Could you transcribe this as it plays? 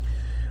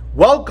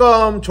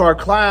Welcome to our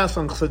class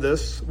on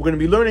Chassidus. We're going to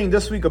be learning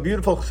this week a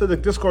beautiful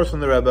Chassidic discourse from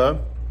the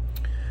Rebbe.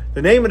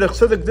 The name of the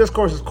Chassidic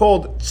discourse is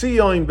called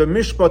Tzion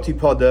B'Mishpat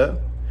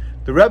Yipadeh.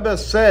 The Rebbe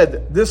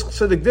said this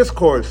Chassidic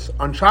discourse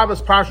on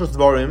Shabbos Parshas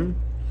Dvarim,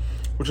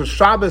 which was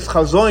Shabbos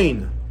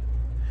Chazoin,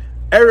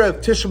 Erev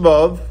Tisha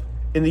B'Av,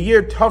 in the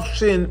year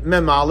Tafshin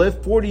Mem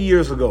Aleph, 40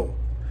 years ago.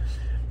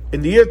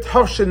 In the year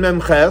Tafshin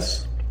Mem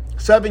Ches,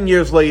 7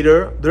 years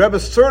later, the Rebbe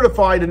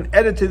certified and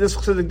edited this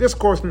Chassidic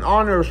discourse in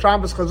honor of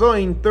Shabbos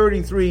Chazoin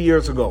 33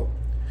 years ago.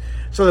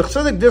 So the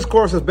Chassidic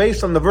discourse is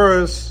based on the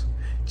verse,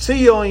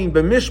 Tzion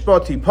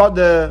b'mishpat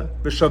yipadeh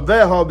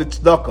v'shaveha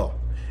b'tzedakah.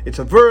 It's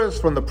a verse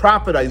from the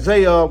prophet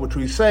Isaiah, which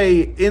we say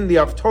in the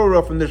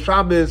Haftorah from the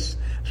Shabbos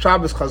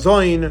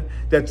Chazoin,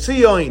 that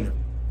Tzion,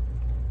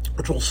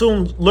 which we'll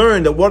soon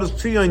learn that what does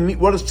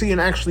Tzion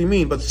actually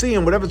mean, but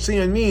Tzion, whatever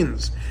Tzion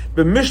means,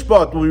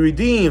 b'mishpat will be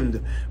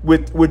redeemed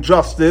with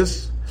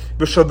justice,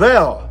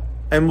 v'shaveh,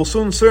 and we'll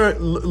soon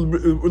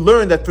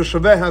learn that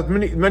v'shaveh has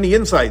many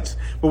insights,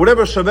 but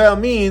whatever shaveh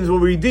means will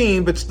be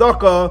redeemed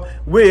b'tzedakah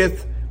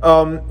with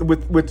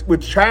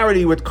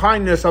charity, with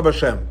kindness of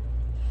Hashem.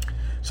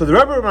 So the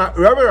Rebbe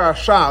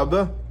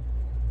Rashab,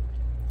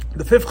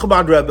 the fifth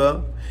Chabad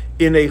Rebbe,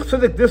 in a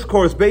Chassidic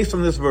discourse based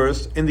on this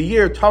verse, in the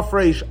year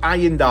Tafresh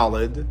Ayin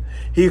Daled,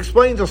 he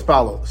explains as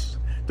follows.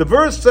 The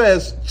verse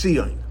says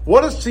Tzion.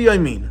 What does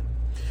Tzion mean?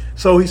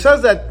 So he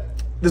says that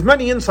there's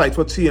many insights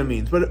what Tzion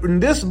means, but in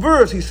this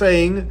verse he's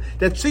saying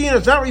that Tzion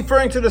is not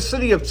referring to the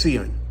city of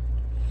Tzion.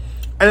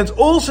 And it's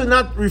also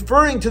not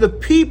referring to the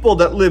people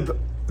that live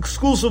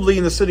exclusively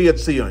in the city of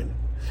Tzion,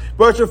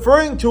 but it's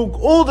referring to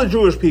all the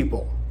Jewish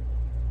people.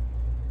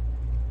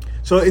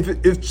 So if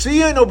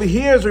Tzion over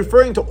here is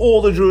referring to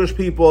all the Jewish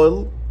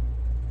people,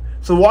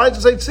 so why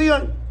does it say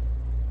Tzion?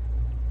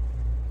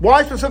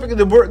 Why specifically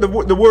the word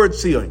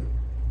Tzion?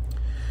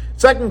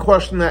 Second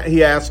question that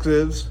he asks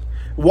is,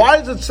 why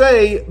does it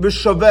say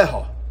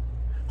V'shaveha?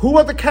 Who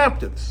are the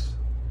captives?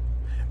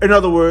 In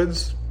other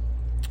words,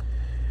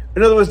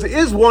 there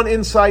is one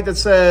insight that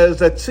says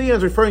that Tzion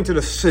is referring to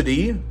the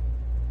city,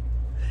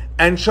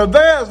 and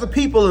Shaveh is the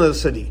people in the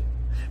city.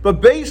 But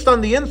based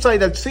on the insight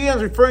that Tzion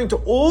is referring to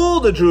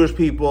all the Jewish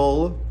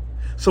people,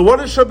 so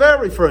what is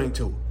Shaveh referring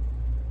to?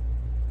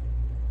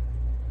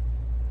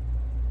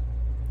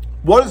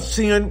 What is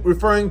Tzion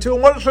referring to,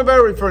 and what is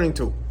Shaveh referring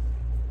to?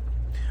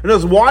 In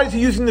other words, why is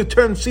he using the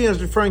term Tzion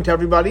as referring to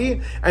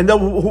everybody? And then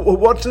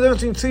what's the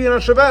difference between Tzion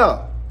and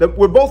Shaveh? That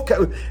we're both,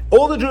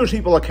 all the Jewish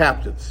people are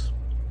captives.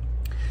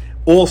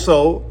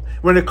 Also,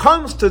 when it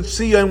comes to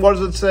Tzion, what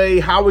does it say?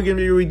 How are we going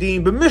to be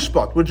redeemed?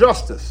 B'mishpat, with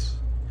justice.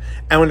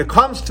 And when it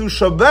comes to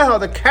Shaveha,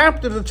 the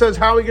captive, it says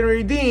how are we going to be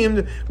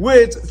redeemed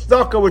with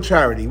tzedakah, with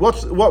charity.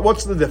 What's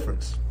the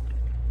difference?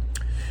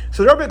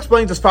 So the Rebbe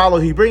explains as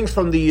follows. He brings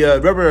from the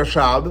Rebbe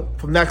Rashab,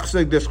 from that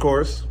Chassidic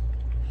discourse.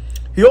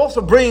 He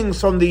also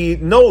brings from the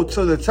notes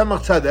of the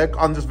Tzemach Tzedek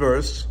on this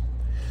verse.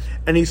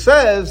 And he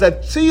says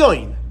that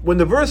Tzion, when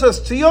the verse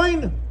says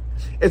Tzion,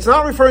 it's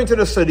not referring to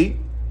the city.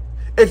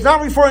 It's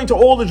not referring to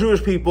all the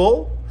Jewish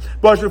people,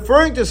 but it's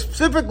referring to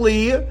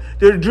specifically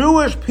the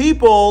Jewish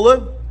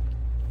people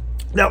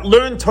that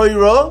learn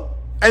Torah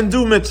and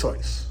do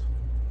mitzvahs.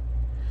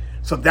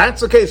 So if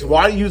that's the case,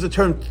 why do you use the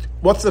term,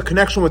 what's the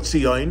connection with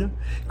Tzion?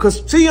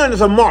 Because Tzion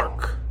is a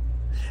mark.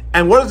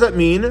 And what does that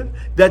mean?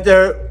 That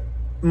they're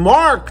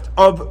marked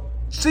of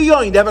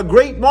Tzion. They have a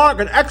great mark,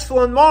 an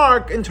excellent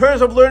mark in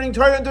terms of learning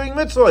Torah and doing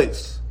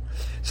mitzvahs.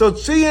 So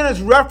Tzion is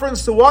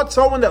reference to what?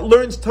 Someone that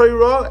learns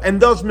Torah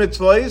and does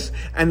mitzvahs.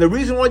 And the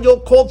reason why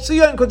you're called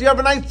Tzion, because you have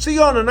a nice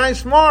Tzion, a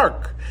nice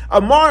mark. A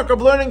mark of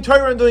learning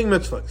Torah and doing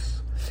mitzvahs.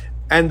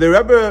 And the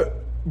Rebbe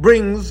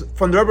brings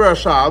from the Rebbe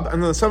Rashab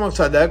and the Tzemach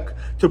Tzedek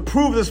to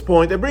prove this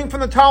point. They bring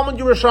from the Talmud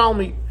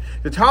Yerushalmi.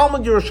 The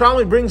Talmud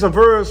Yerushalmi brings a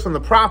verse from the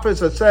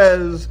prophets that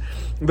says,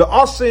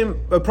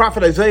 the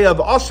prophet Isaiah,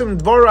 "V'asim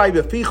dvarai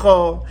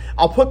b'ficha,"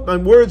 I'll put my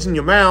words in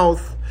your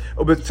mouth.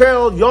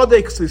 "U'betzel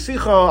yodek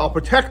tzisicha," I'll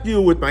protect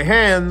you with my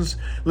hands.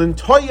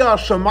 "L'ntoya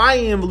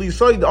shamayim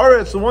v'lisoid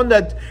aretz," the one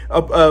that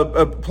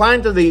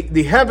planted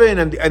the heaven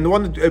and the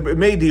one that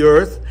made the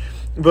earth.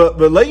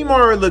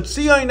 V'leimar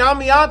l'tzion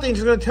amiyati,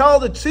 he's going to tell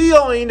the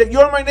Tzion that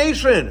you're my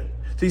nation.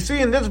 So you see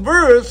in this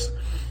verse,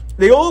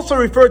 they also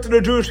refer to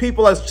the Jewish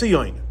people as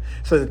Tzion.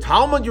 So the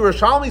Talmud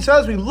Yerushalmi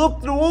says we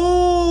look through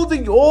all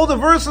the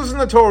verses in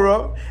the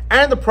Torah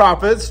and the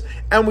prophets,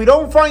 and we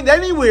don't find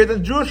anywhere that the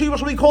Jewish people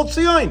should be called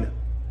Tzion.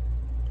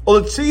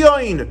 Or the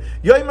Tzion,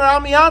 Yomer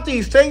Amiyati,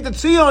 he's saying to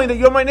Tzion that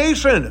you're my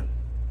nation.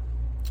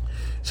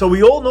 So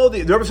we all know,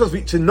 the Rebbe says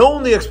to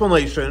know the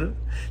explanation,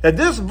 that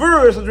this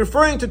verse is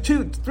referring to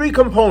three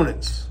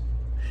components.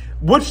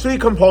 Which three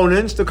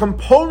components? The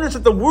components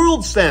that the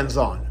world stands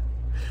on.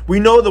 We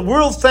know the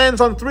world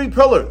stands on three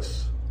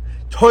pillars.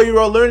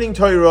 Torah, learning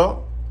Torah,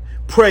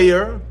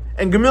 prayer,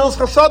 and Gemilas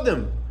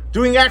Chasadim,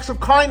 doing acts of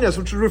kindness,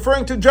 which is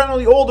referring to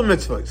generally all the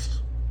mitzvahs.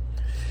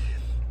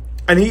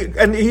 And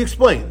he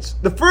explains.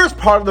 The first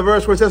part of the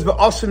verse where it says,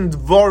 V'asim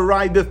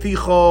dvarai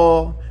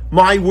b'ficha,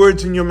 my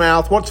words in your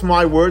mouth. What's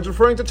my words?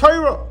 Referring to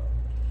Torah.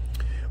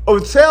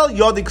 Otzel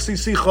yodik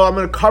sisicha, I'm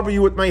going to cover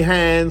you with my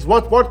hands.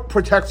 What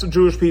protects the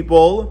Jewish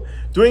people?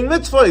 Doing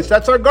mitzvahs,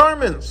 that's our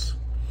garments.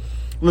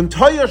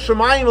 L'ntoya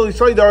shemayim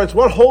l'yisoidar, it's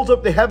what holds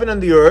up the heaven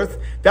and the earth.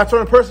 That's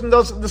when a person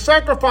does the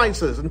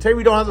sacrifices. And today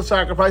we don't have the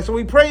sacrifice, so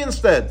we pray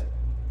instead.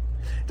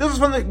 This is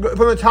from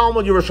the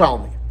Talmud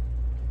Yerushalmi.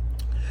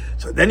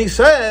 So then he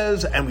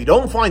says, and we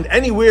don't find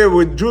anywhere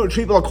where Jewish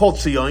people are called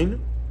Tzion.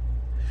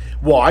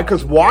 Why?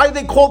 Because why are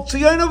they called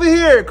Tzion over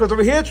here? Because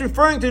over here it's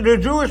referring to the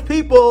Jewish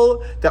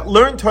people that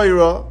learn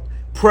Torah,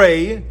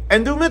 pray,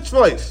 and do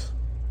mitzvahs.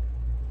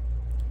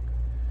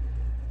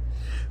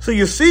 So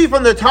you see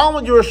from the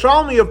Talmud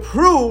Yerushalmi a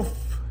proof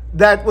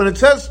that when it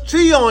says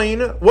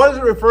Tzion, what is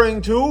it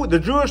referring to? The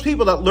Jewish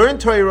people that learn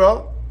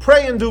Torah,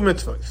 pray, and do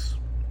mitzvahs.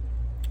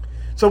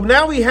 So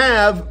now we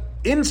have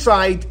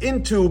insight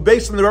into,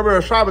 based on the Rebbe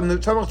Rashab and the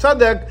Tzemach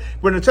Tzedek,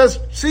 when it says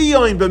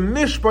Tzion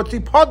b'mishpat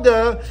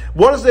tipada,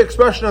 what is the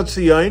expression of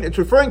Tzion? It's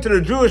referring to the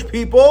Jewish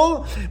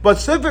people, but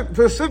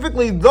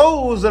specifically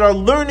those that are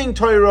learning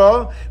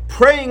Torah,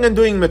 praying and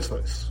doing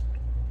mitzvahs.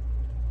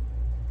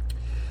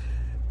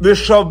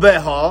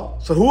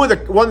 V'shaveha, so who are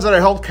the ones that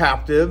are held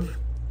captive?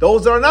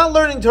 Those that are not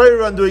learning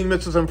Torah and doing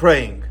mitzvahs and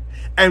praying.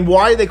 And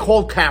why are they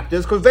called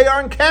captives? Because they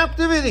are in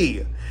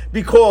captivity.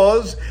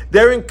 Because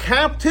they're in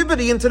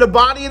captivity into the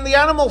body and the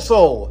animal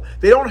soul.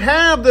 They don't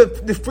have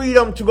the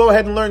freedom to go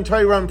ahead and learn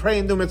Torah and pray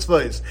and do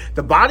mitzvahs.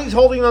 The body's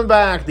holding them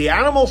back. The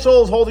animal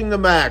soul's holding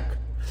them back.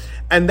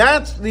 And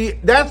that's the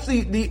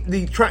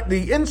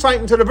insight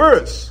into the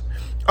verse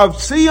of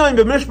Tzion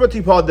b'mishpat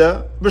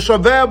tipada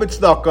v'shaveh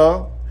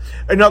b'tzedakah.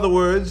 In other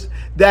words,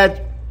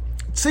 that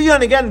Tzion,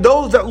 again,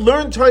 those that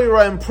learn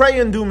Torah and pray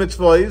and do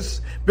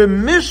mitzvahs,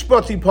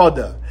 b'mishpat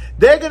tipada,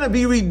 they're going to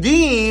be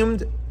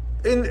redeemed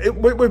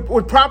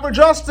with proper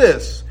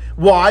justice.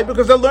 Why?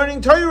 Because they're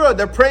learning Torah,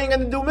 they're praying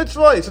and do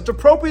mitzvahs. It's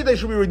appropriate they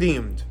should be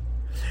redeemed.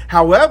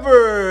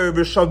 However,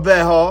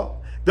 v'shaveha,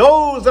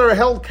 those that are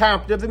held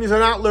captive, that means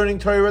they're not learning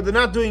Torah, they're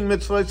not doing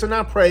mitzvahs, they're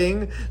not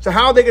praying. So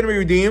how are they going to be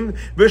redeemed?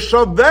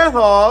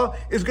 V'shaveha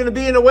is going to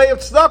be in a way of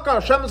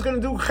tzedakah. Hashem is going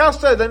to do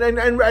chesed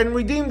and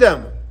redeem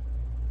them.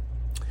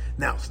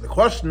 Now, so the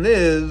question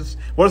is,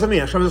 what does that mean?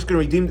 Hashem is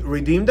going to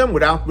redeem them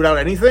without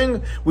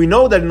anything? We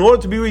know that in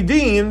order to be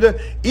redeemed,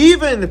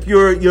 even if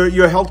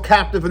you're held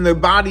captive in the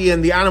body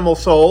and the animal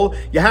soul,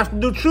 you have to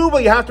do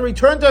tshuva, you have to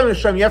return to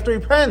Hashem, you have to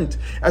repent.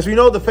 As we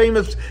know, the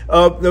famous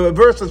the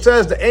verse that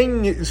says, the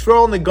Ein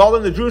Yisrael and the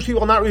Golim, the Jewish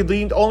people are not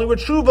redeemed only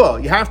with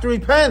tshuva. You have to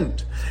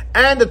repent.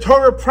 And the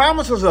Torah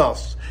promises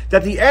us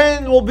that the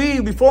end will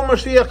be, before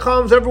Mashiach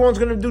comes, everyone's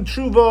going to do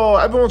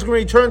tshuva, everyone's going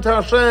to return to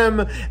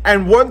Hashem,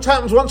 and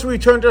once we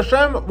return to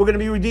Hashem, we're going to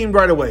be redeemed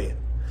right away.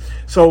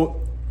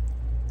 So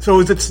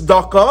is it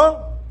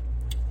tzedakah,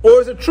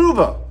 or is it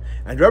tshuva?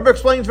 And the Rebbe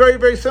explains very,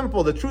 very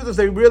simple. The truth is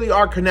they really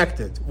are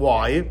connected.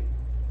 Why?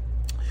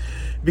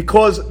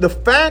 Because the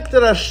fact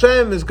that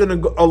Hashem is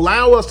going to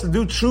allow us to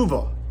do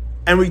tshuva,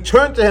 and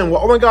return to Him,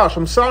 well, oh my gosh,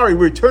 I'm sorry,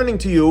 we're returning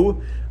to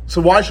you, so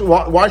why should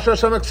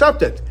Hashem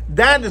accept it?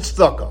 That is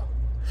tzedakah.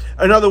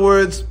 In other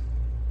words,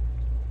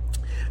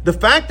 the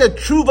fact that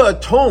tshuva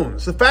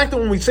atones, the fact that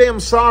when we say I'm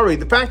sorry,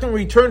 the fact that when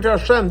we return to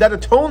Hashem, that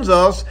atones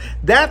us,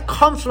 that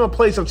comes from a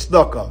place of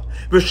tzedakah.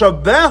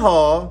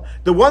 V'shaveha,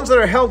 the ones that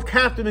are held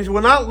captive, means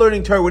we're not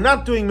learning Torah, we're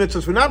not doing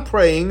mitzvahs, we're not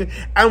praying,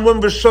 and when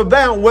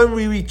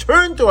we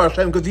return to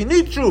Hashem, because you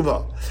need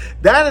tshuva,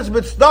 that is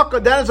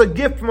tzedakah, that is a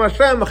gift from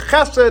Hashem, a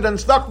chesed and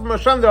tzedakah from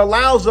Hashem that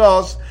allows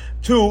us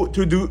to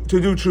do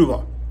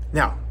tshuva.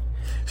 Now,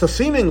 so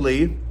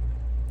seemingly,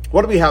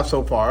 what do we have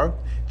so far?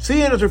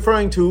 Tzion is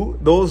referring to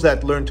those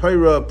that learn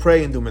Torah,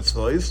 pray, and do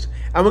mitzvahs,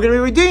 and we're going to be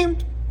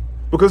redeemed.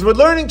 Because we're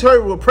learning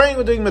Torah, we're praying,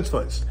 we're doing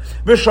mitzvahs.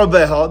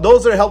 V'shaveha,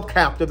 those that are held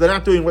captive, they're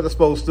not doing what they're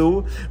supposed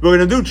to, we're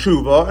going to do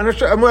tshuva, and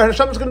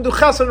Hashem is going to do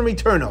chesed and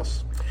return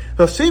us.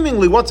 So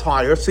seemingly, what's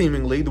higher?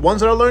 Seemingly, the ones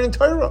that are learning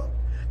Torah,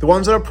 the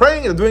ones that are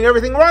praying, they're doing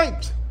everything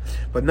right.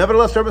 But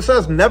nevertheless, the Rebbe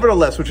says,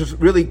 which is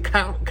really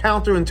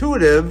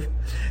counterintuitive,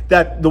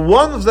 that the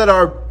ones that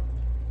are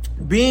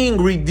being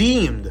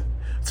redeemed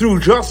through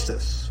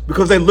justice,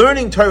 because they're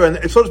learning Torah,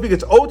 and so to speak,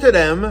 it's owed to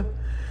them,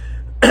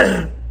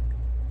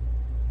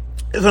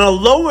 is on a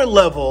lower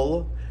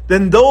level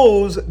than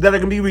those that are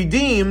going to be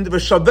redeemed,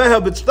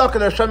 v'shaveha b'tzedakah,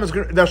 that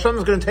Hashem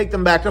is going to take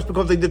them back just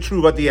because they did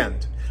tshuva at the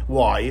end.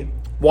 Why?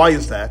 Why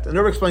is that? And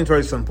Rebbe explains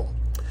very simple.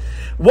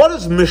 What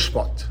is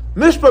mishpat?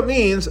 Mishpat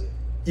means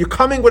you're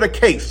coming with a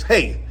case.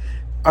 Hey,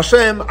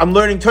 Hashem, I'm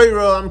learning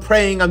Torah, I'm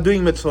praying, I'm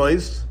doing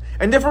mitzvahs,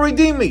 and therefore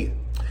redeem me.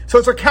 So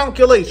it's a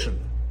calculation.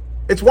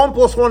 It's 1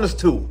 + 1 is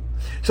 2.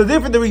 So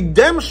therefore the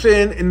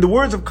redemption, in the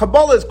words of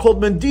Kabbalah, is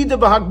called Medida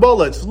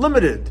B'Hagbala. It's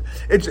limited.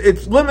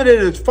 It's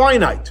limited, it's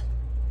finite.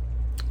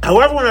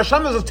 However, when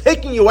Hashem is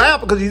taking you out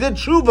because you did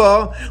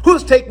tshuva,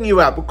 who's taking you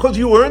out? Because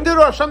you earned it,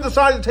 or Hashem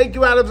decided to take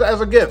you out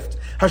as a gift?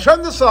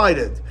 Hashem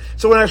decided.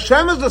 So when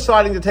Hashem is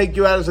deciding to take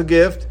you out as a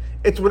gift,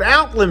 it's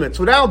without limits,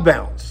 without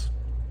bounds.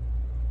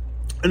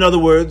 In other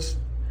words,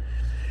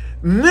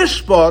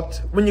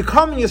 mishpat, when you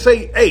come and you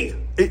say, hey,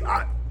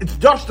 it's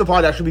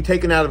justified I should be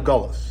taken out of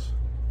Gullus.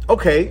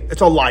 Okay,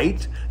 it's a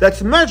light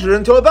that's measured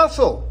into a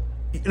vessel.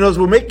 You know, as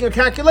we're making a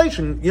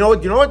calculation. You know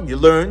what? You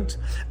learned,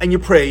 and you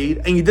prayed,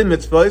 and you did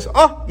mitzvahs.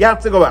 Oh, you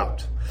have to go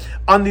out.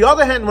 On the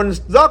other hand, when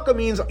tzedakah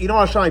means,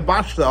 Hashem, I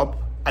botched up,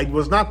 I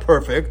was not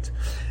perfect,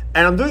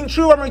 and I'm doing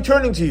true, I'm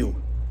returning to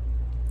you.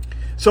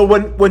 So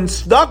when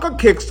tzedakah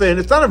kicks in,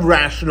 it's not a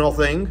rational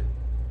thing.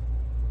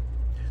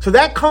 So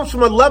that comes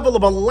from a level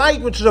of a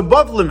light which is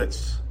above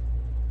limits.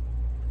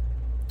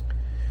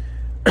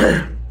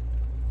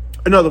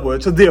 In other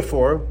words, so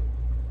therefore,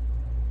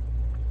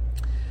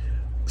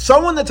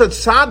 someone that's a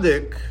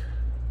tzaddik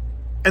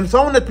and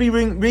someone that's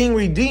being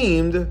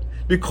redeemed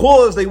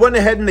because they went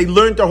ahead and they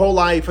learned their whole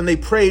life and they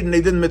prayed and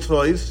they did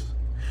mitzvahs,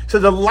 so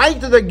the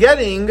light that they're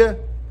getting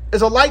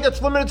is a light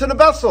that's limited to the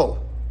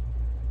vessel.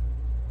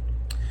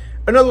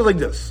 In other words, like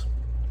this.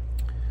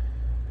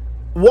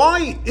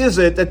 Why is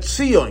it that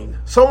Tzion,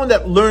 someone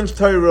that learns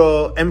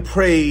Torah and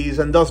prays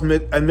and does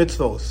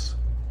mitzvahs,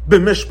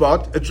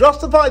 b'mishpat, it's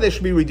justified they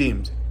should be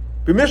redeemed?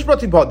 B'mishpat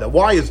tipada.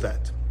 Why is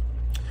that?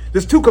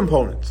 There's two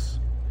components.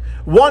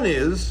 One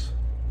is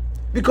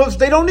because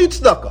they don't need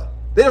tzedakah.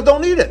 They just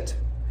don't need it.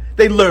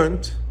 They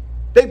learned,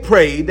 they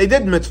prayed, they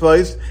did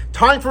mitzvahs,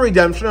 time for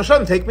redemption,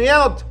 Hashem, take me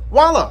out.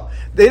 Voila.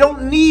 They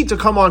don't need to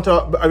come onto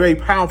a very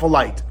powerful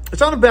light. It's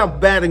not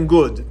about bad and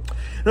good.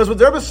 And what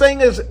the Rebbe is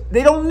saying is,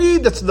 they don't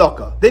need the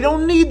tzedakah. They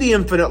don't need the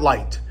infinite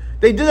light.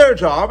 They did their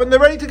job, and they're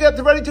ready to go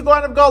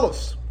out of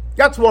galus.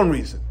 That's one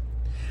reason.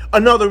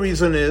 Another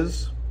reason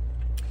is,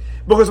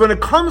 because when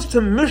it comes to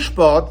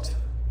mishpat,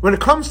 when it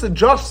comes to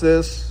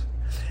justice,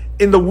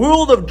 in the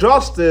world of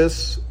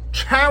justice,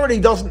 charity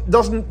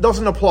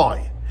doesn't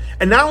apply.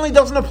 And not only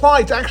doesn't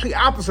apply, it's actually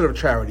opposite of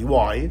charity.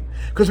 Why?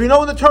 Because we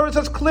know in the Torah it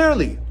says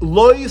clearly,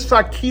 Lo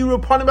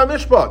yisakiru panim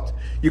b'mishpat.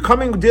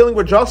 You're dealing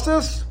with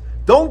justice,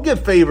 don't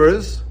give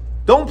favors,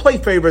 don't play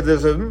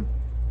favoritism.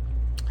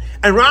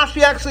 And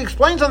Rashi actually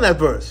explains on that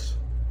verse.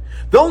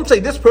 Don't say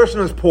this person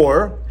is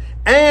poor,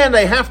 and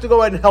I have to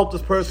go ahead and help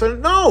this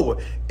person. No!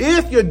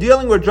 If you're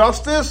dealing with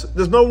justice,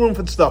 there's no room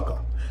for tzedakah.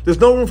 There's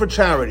no room for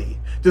charity.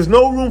 There's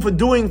no room for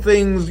doing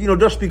things,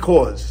 just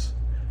because.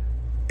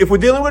 If we're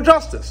dealing with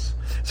justice.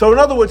 So in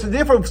other words,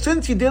 therefore,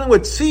 since you're dealing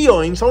with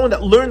Tzion, someone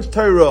that learns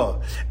Torah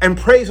and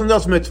prays and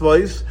does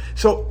mitzvahs,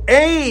 so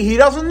A, he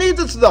doesn't need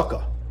the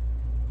tzedakah.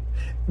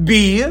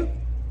 B,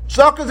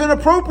 tzedakah is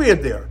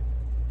inappropriate there.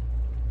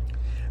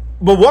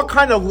 But what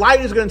kind of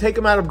light is going to take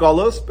him out of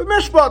galus?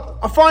 B'mishpat,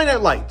 a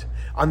finite light.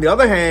 On the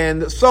other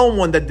hand,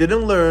 someone that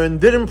didn't learn,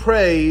 didn't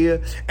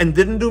pray, and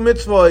didn't do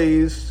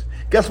mitzvahs,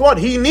 guess what?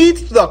 He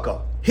needs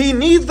tzedakah. He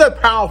needs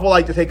that powerful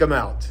light to take him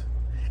out.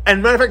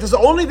 And matter of fact, it's the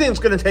only thing that's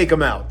going to take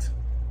him out.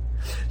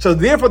 So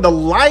therefore, the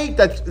light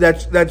that's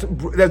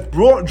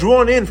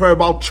drawn in for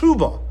about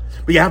tshuva,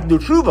 but you have to do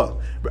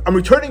tshuva. I'm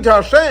returning to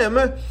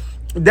Hashem.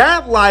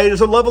 That light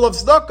is a level of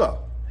tzedakah,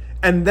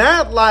 and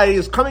that light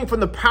is coming from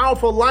the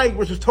powerful light,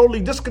 which is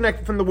totally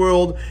disconnected from the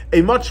world,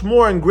 a much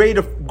more and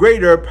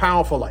greater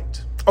powerful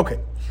light. Okay,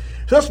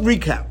 so let's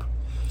recap.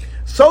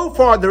 So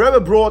far, the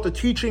Rebbe brought the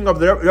teaching of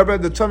the Rebbe,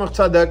 the Tzemach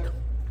Tzedek,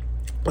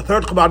 the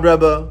third Chabad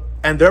Rebbe,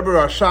 and the Rebbe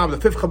Rashab, the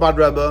fifth Chabad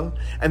Rebbe,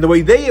 and the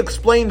way they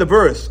explain the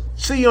verse,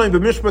 Tzion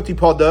b'mishpat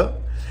tipada,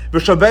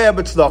 v'shaveh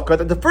b'tzedakah,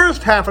 that the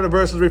first half of the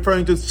verse is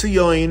referring to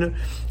Tzion,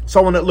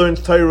 someone that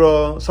learns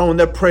Torah, someone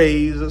that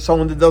prays,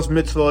 someone that does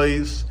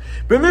mitzvahs.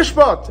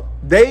 B'mishpat,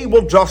 they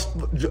will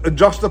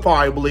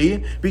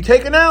justifiably be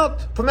taken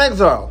out from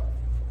exile.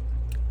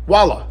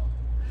 Voila.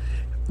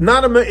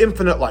 Not an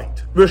infinite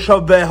light.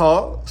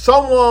 V'shaveha,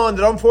 someone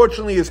that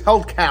unfortunately is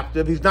held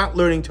captive, he's not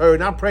learning Torah,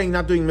 not praying,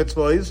 not doing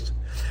mitzvahs.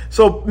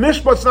 So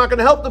mishpat's not going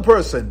to help the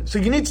person. So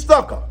you need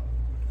tzedakah.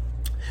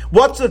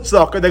 What's the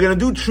tzedakah? They're going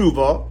to do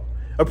tshuva.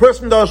 A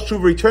person does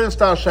tshuva, returns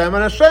to Hashem,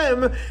 and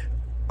Hashem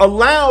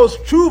allows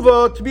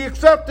tshuva to be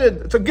accepted.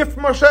 It's a gift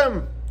from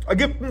Hashem, a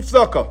gift from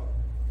tzedakah.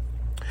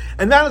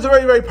 And that is a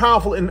very, very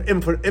powerful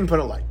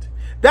infinite light.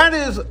 That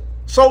is,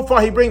 so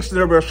far he brings to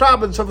the Rebbe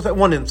Rashab and so forth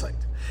one insight.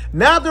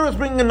 Now there is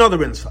bringing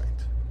another insight.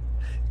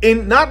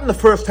 Not in the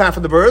first half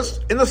of the verse,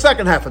 in the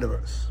second half of the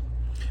verse.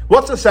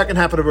 What's the second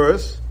half of the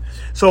verse?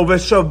 So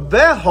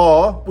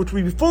Veshaveha, which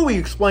before we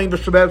explained,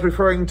 Veshaveha is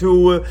referring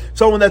to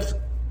someone that's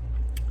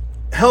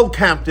held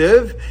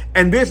captive,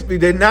 and basically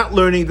they're not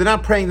learning, they're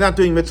not praying, they're not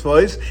doing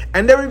mitzvahs,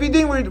 and they're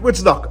reading with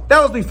tzedakah.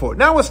 That was before.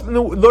 Now we're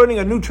learning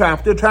a new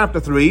chapter, chapter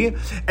 3,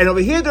 and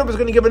over here the Rebbe is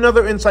going to give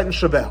another insight in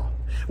Shaveh.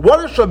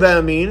 What does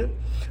Shaveh mean?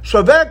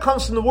 Shaveh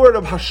comes from the word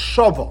of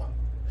Hashava.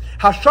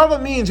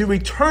 Hashava means you're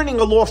returning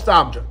a lost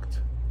object.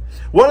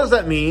 What does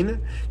that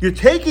mean? You're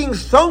taking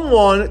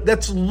someone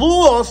that's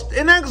lost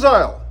in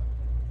exile.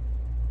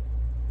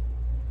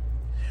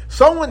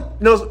 Someone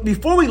knows,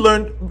 before we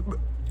learned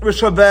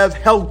Shaveh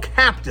held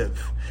captive.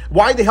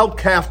 Why they held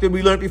captive?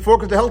 We learned before,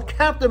 because they're held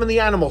captive in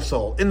the animal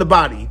soul, in the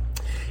body.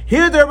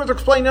 Here the Rebbe is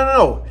explaining,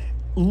 no.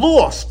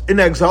 Lost in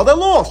exile, they're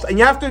lost. And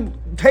you have to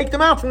take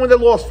them out from where they're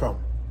lost from.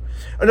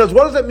 And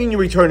what does that mean you're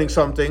returning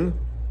something?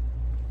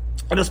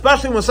 And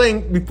especially when we're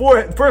saying,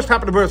 before, first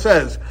half of the verse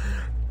says,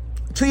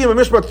 in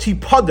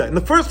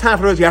the first half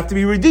of the verse, you have to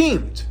be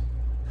redeemed.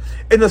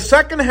 in the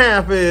second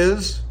half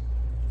is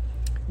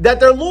that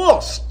they're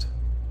lost.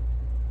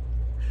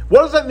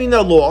 What does that mean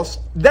they're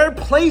lost? Their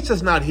place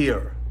is not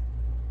here.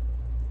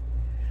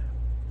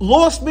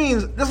 Lost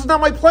means, this is not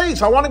my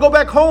place. I want to go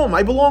back home.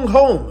 I belong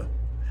home.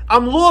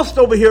 I'm lost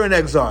over here in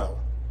exile.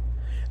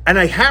 And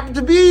I happen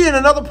to be in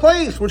another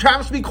place, which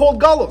happens to be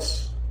called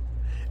Gullus.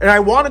 And I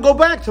want to go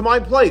back to my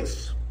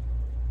place.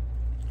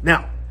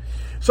 Now,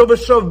 so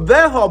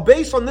V'shaveha,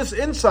 based on this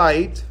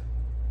insight,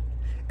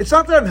 it's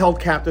not that I'm held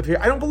captive here.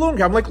 I don't belong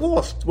here. I'm like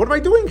lost. What am I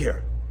doing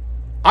here?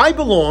 I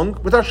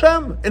belong with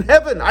Hashem in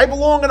heaven. I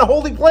belong in a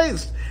holy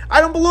place. I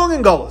don't belong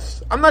in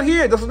Gullus. I'm not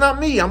here. This is not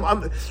me.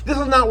 This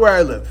is not where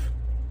I live.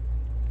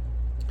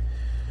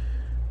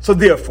 So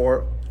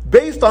therefore,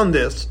 based on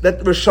this,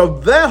 that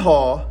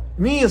V'shaveha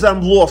means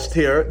I'm lost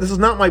here. This is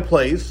not my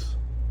place.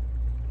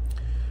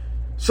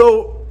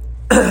 So,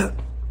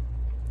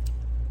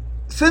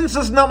 since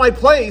this is not my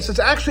place, it's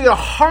actually a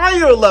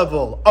higher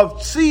level of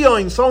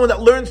tzion, someone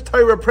that learns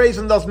Torah, prays,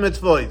 and does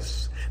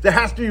mitzvahs, that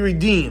has to be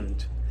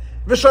redeemed.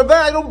 V'shaveh,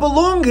 I don't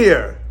belong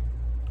here.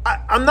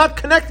 I'm not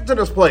connected to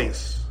this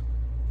place.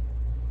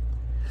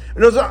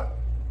 And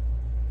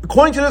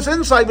according to this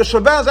insight,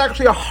 V'shaveh is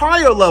actually a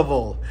higher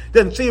level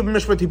than Tziyah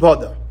Mishpat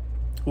Tipada.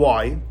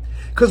 Why?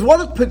 Because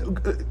what does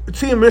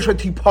Tziyah Mishpat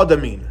Tipada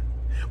mean?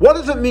 What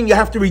does it mean you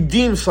have to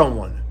redeem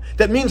someone?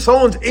 That means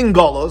someone's in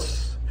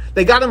Gullus.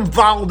 They got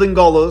involved in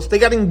Gullus. They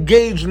got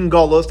engaged in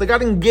Gullus. They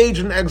got engaged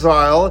in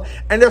exile.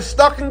 And they're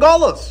stuck in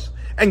Gullus.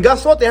 And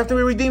guess what? They have to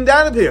be redeemed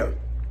out of here.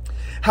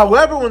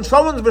 However, when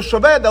someone's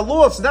V'shaveh, they're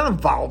lost. They're not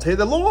involved here.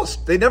 They're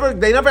lost. They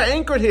never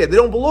anchored here. They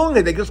don't belong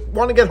here. They just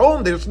want to get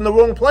home. They're just in the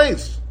wrong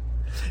place.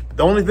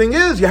 The only thing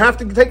is, you have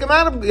to take them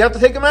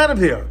out of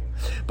here.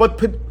 But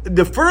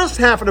the first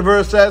half of the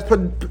verse says,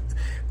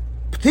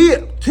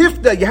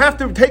 Tifda, you have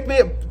to take me,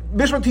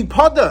 Mishpat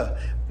Tipada.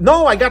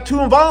 No, I got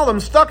too involved. I'm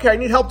stuck here. I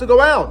need help to go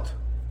out.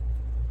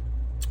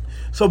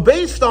 So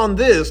based on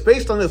this,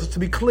 to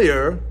be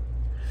clear,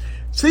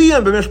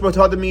 Tziyah b'mishpat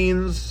Tipada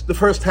means the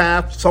first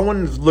half,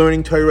 someone is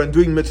learning Torah and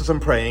doing mitzvahs and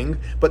praying,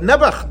 but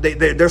never,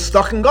 they're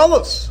stuck in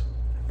Gullus.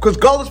 Because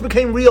Gullus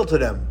became real to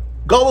them.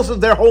 Gullus is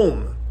their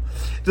home.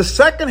 The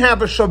second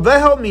half of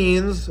Shaveha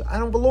means, I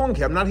don't belong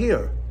here. I'm not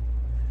here.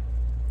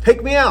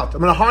 Take me out.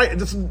 I'm in a high.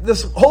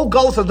 This whole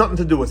Gullus has nothing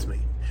to do with me.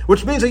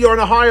 Which means that you're on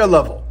a higher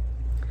level.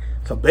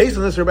 So based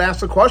on this, Rabbi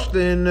asked the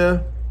question,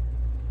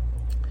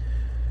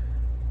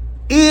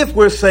 if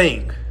we're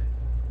saying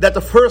that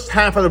the first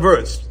half of the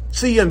verse,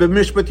 Tziyah and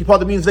B'mishpat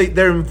Tipada, means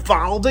they're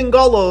involved in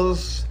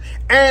Gullus,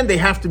 and they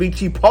have to be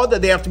Tipada,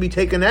 they have to be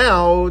taken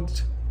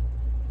out,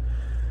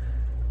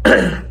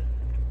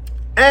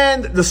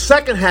 and the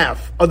second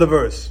half of the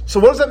verse. So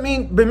what does that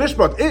mean,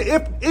 B'mishpat?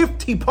 If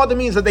Tipada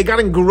means that they got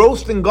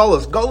engrossed in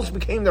Gullus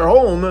became their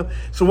home,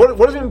 so what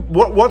does it mean,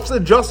 what's the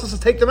justice to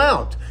take them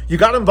out? You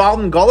got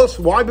involved in Gullus,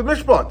 why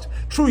B'mishpat?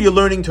 True, you're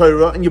learning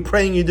Torah, and you're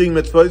praying, you're doing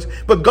mitzvahs,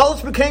 but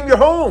Gullus became your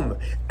home.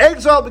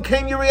 Exile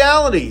became your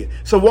reality.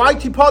 So why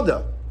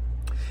Tipada?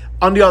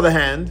 On the other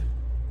hand,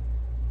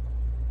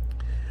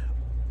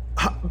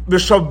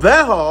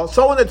 B'shaveha,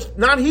 someone that's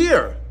not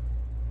here,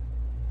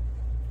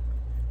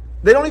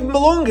 they don't even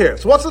belong here.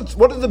 So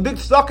what is the big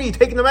sucker you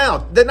taking them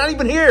out? They're not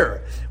even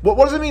here. What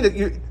does it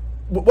mean?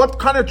 What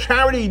kind of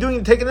charity are you doing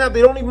to taking them out?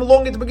 They don't even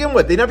belong here to begin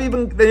with. They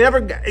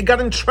never got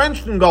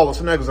entrenched in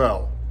Gullus and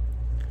exile.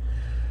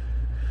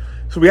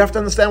 So we have to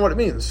understand what it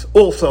means.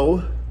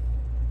 Also,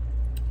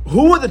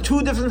 who are the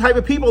two different type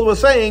of people who are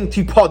saying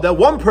Tipada?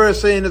 One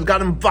person has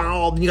got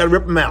involved and you got to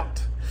rip them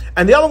out,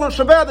 and the other one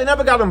Shabbat, they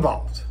never got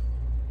involved.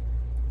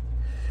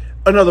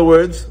 In other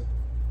words,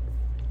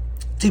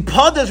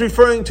 Tipada is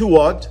referring to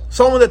what?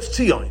 Someone that's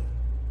tzion.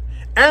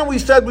 And we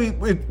said,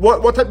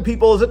 what type of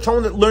people is it?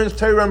 Someone that learns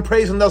Torah and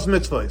prays and does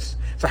mitzvahs.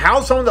 So how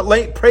is someone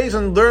that prays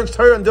and learns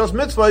Torah and does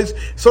mitzvahs,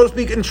 so to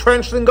speak,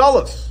 entrenched in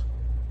Gullus?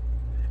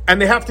 And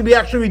they have to be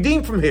actually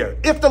redeemed from here.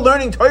 If they're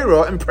learning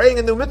Torah and praying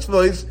and doing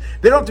mitzvahs,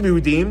 they don't have to be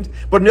redeemed.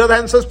 But on the other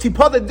hand, it says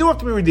Tipada, they do have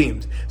to be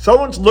redeemed.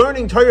 Someone's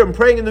learning Torah and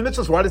praying in the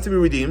mitzvahs, why does it be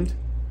redeemed?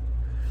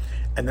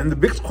 And then the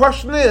big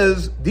question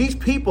is, these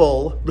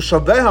people,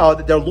 B'shaveha,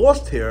 that they're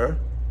lost here,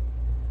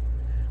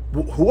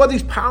 who are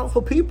these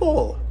powerful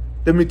people?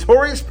 The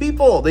notorious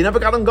people. They never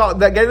got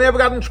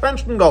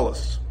entrenched in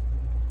Gullus.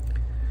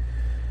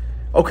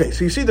 Okay,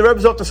 so you see the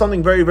Rebbe's up to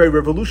something very, very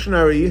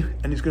revolutionary,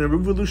 and he's going to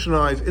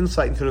revolutionize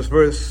insight into this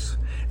verse.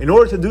 In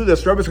order to do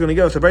this, the Rebbe's going to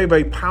give us a very,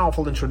 very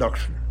powerful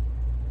introduction.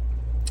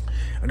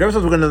 And the Rebbe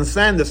says we're going to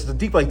understand this. It's a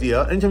deep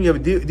idea. Anytime you have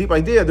a deep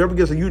idea, the Rebbe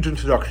gives a huge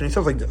introduction. He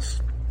says like this.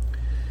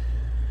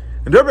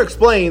 And the Rebbe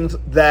explains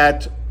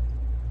that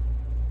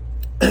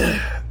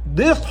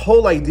this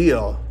whole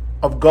idea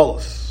of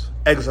Gullus,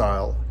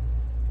 exile,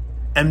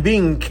 and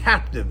being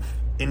captive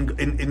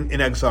in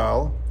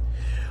exile,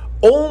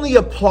 only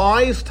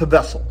applies to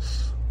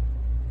vessels.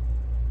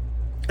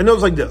 And it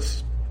was like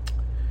this.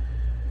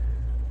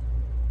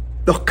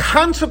 The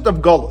concept of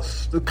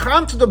Gullus, the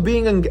concept of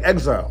being in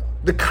exile,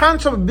 the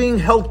concept of being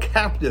held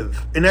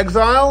captive in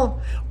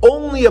exile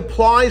only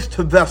applies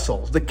to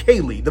vessels, the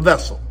keli, the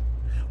vessel.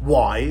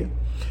 Why?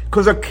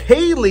 Because a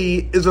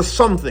keli is a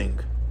something.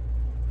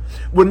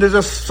 When there's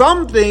a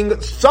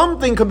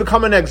something can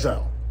become an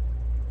exile.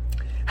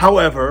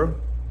 However,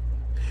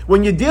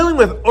 when you're dealing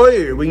with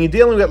oir, when you're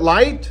dealing with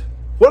light,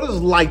 what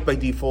is light by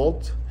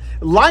default?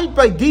 Light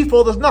by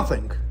default is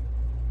nothing.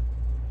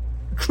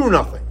 True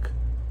nothing.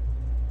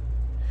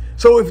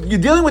 So if you're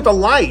dealing with the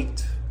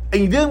light,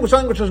 and you're dealing with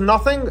something which is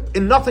nothing,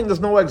 in nothing there's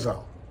no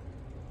exile.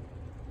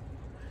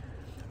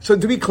 So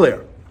to be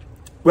clear,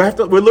 we're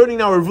learning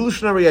now a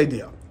revolutionary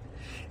idea.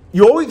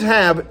 You always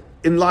have,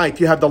 in life,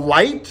 you have the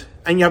light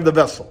and you have the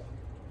vessel.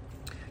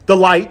 The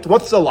light,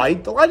 what's the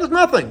light? The light is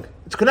nothing.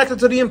 It's connected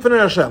to the infinite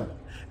Hashem.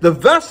 The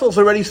vessel is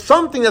already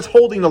something that's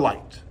holding the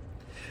light.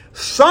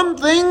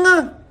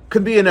 Something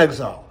could be in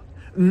exile.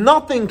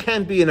 Nothing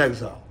can't be in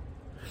exile.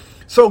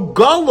 So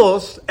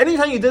galus,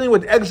 anytime you're dealing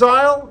with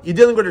exile, you're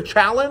dealing with a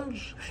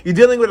challenge, you're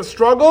dealing with a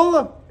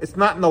struggle, it's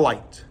not in the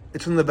light.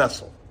 It's in the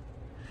vessel.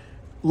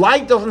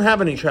 Light doesn't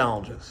have any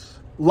challenges.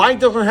 Light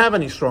doesn't have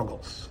any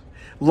struggles.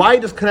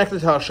 Light is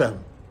connected to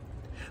Hashem.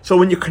 So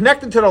when you're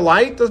connected to the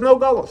light, there's no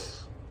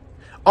galus.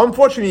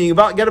 Unfortunately, you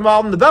get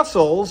involved in the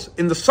vessels,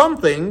 in the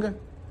something,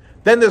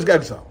 then there's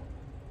exile.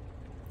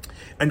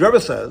 And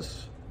Rebbe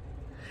says,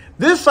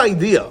 this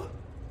idea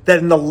that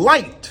in the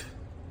light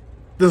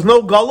there's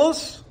no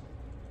galus,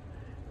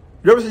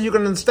 Rebbe says you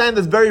can understand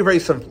this very, very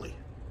simply.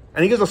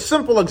 And he gives a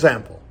simple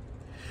example.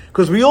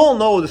 Because we all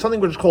know there's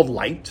something which is called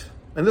light,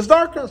 and there's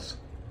darkness.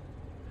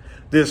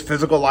 There's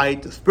physical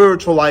light, there's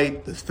spiritual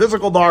light, there's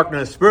physical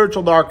darkness,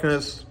 spiritual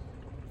darkness.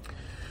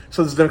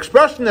 So there's an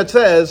expression that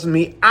says,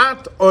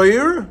 mi'at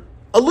oir,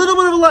 a little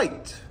bit of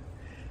light,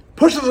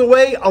 pushes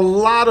away a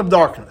lot of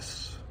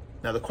darkness.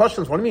 Now the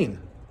question is, what do you mean?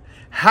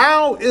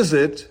 How is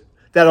it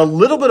that a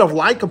little bit of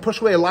light can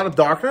push away a lot of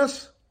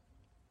darkness?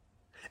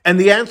 And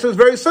the answer is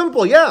very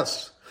simple,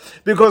 yes.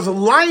 Because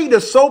light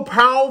is so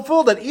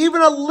powerful that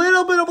even a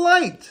little bit of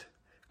light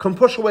can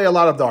push away a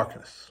lot of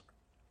darkness.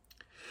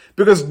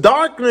 Because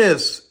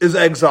darkness is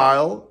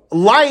exile,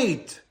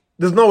 light,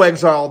 there's no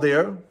exile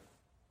there.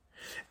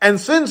 And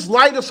since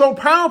light is so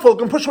powerful, it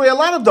can push away a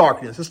lot of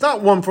darkness. It's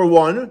not one for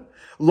one.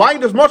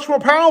 Light is much more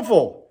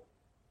powerful.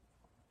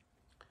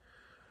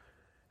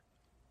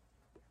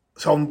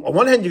 So on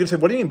one hand, you can say,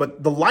 what do you mean?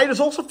 But the light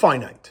is also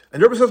finite.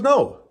 And the Rebbe says,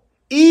 no.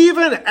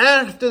 Even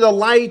after the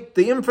light,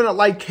 the infinite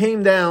light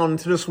came down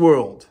to this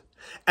world,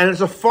 and it's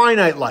a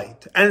finite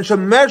light, and it's a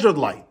measured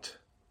light.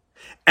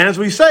 And as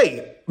we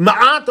say,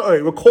 ma'at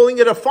oir, we're calling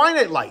it a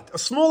finite light, a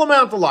small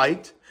amount of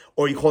light,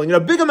 or you're calling it a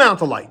big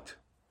amount of light.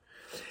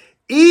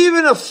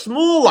 Even a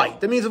small light,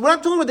 that means we're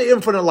not talking about the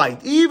infinite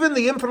light, even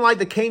the infinite light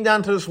that came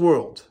down to this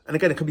world. And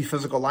again, it could be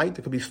physical light,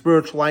 it could be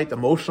spiritual light,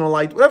 emotional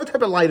light, whatever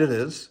type of light it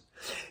is.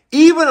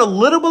 Even a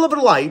little bit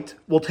of light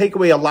will take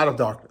away a lot of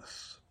darkness.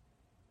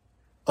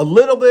 A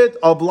little bit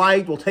of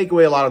light will take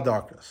away a lot of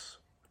darkness.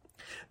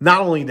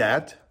 Not only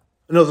that,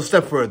 and there's a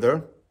step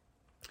further,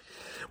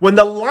 when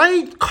the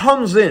light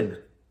comes in,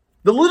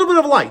 the little bit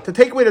of light to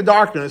take away the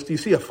darkness, do you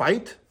see a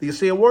fight? Do you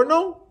see a war?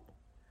 No.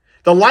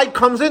 The light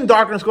comes in,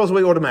 darkness goes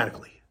away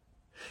automatically.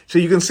 So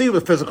you can see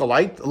with physical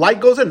light, the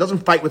light goes in,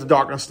 doesn't fight with the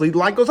darkness, the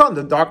light goes on,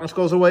 the darkness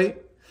goes away.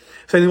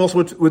 Same thing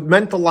also with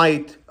mental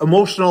light,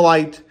 emotional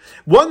light.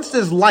 Once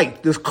there's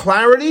light, there's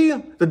clarity,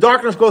 the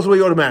darkness goes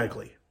away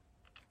automatically.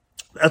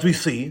 As we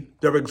see,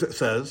 Derek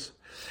says,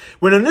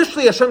 when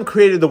initially Hashem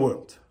created the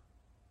world.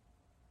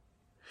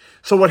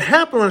 So what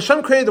happened when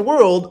Hashem created the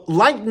world,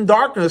 light and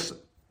darkness,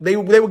 they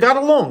got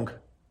along.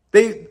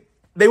 They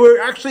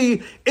were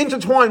actually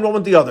intertwined one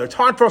with the other. It's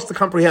hard for us to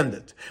comprehend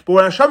it. But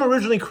when Hashem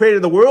originally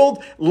created the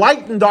world,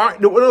 light and dark,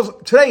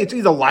 today it's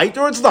either light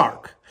or it's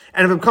dark.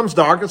 And if it becomes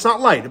dark, it's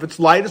not light. If it's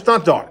light, it's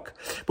not dark.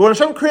 But when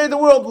Hashem created the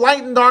world,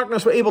 light and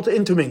darkness were able to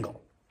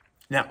intermingle.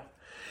 Now,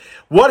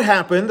 what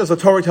happened, as the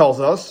Torah tells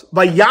us,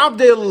 by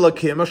Yavdei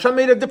L'Elokim, Hashem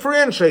made a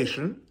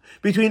differentiation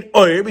between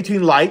oir,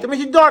 between light, and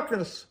between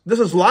darkness. This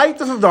is light,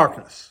 this is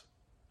darkness.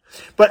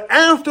 But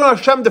after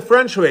Hashem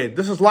differentiated,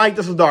 this is light,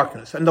 this is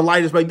darkness, and the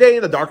light is by day,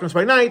 and the darkness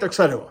by night,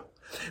 etc.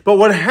 But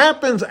what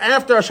happens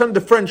after Hashem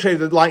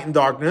differentiated light and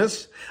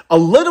darkness, a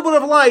little bit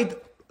of light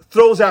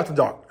throws out the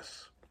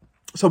darkness.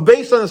 So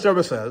based on this,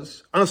 Rebbe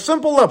says, on a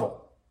simple level,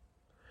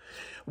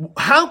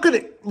 how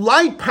could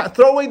light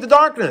throw away the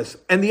darkness?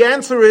 And the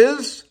answer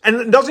is, and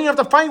it doesn't even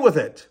have to fight with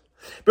it,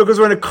 because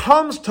when it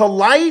comes to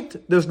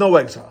light, there's no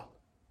exile.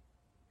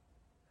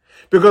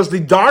 Because the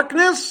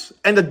darkness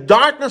and the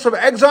darkness of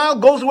exile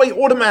goes away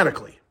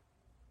automatically.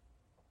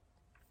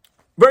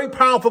 Very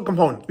powerful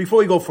component. Before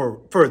we go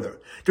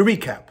further, to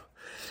recap.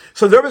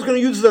 So the Rebbe is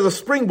going to use this as a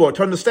springboard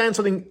to understand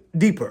something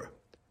deeper.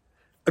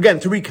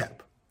 Again, to recap.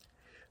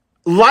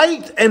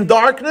 Light and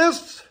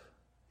darkness,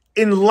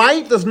 in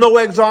light there's no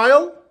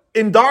exile,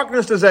 in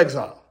darkness there's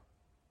exile.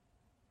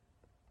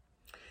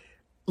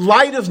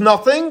 Light is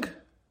nothing,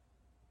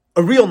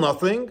 a real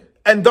nothing,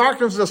 and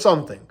darkness is a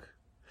something.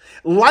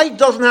 Light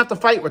doesn't have to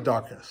fight with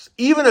darkness.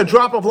 Even a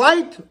drop of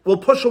light will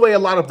push away a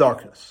lot of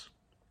darkness.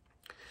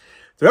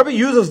 The Rebbe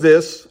uses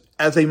this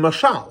as a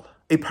mashal,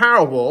 a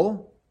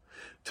parable,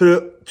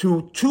 to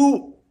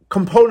two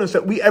components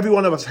that every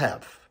one of us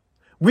have.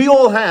 We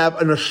all have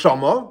a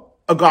neshama,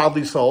 a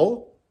godly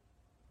soul,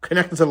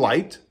 connected to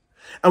light,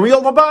 and we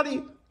all have a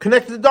body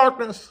connected to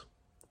darkness,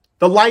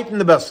 the light in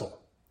the vessel,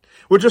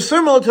 which is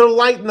similar to the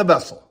light in the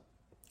vessel.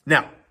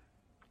 Now,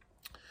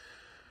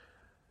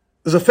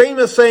 there's a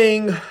famous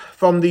saying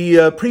from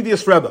the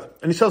previous Rebbe,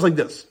 and he says like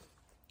this,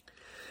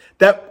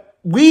 that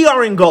we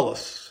are in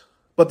Golus,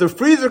 but the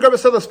Frierdiker Rebbe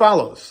said as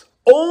follows,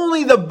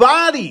 only the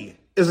body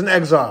is in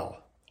exile.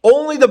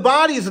 Only the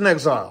body is in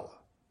exile,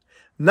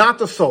 not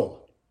the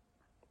soul.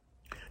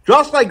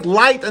 Just like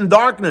light and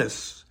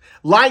darkness,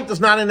 light is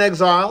not in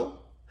exile,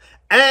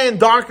 and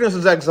darkness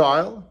is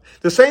exile.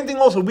 The same thing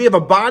also, we have a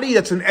body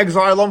that's in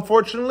exile,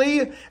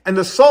 unfortunately, and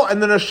the soul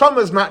and the neshama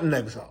is not in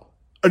exile.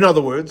 In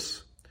other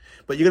words,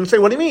 but you're going to say,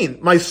 what do you mean?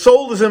 My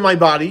soul is in my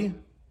body,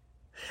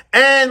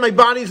 and my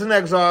body's in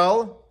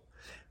exile.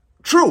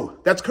 True,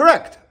 that's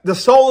correct. The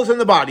soul is in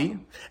the body,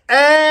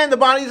 and the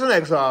body's in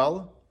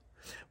exile.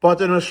 But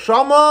the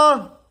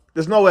neshama,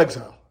 there's no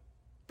exile.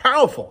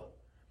 Powerful.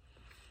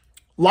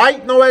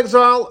 Light, no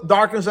exile.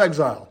 Darkness,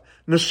 exile.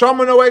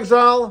 Neshama, no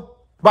exile.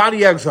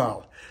 Body,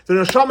 exile. The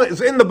neshama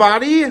is in the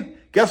body.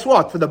 Guess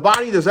what? For the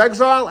body, there's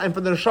exile, and for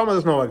the neshama,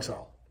 there's no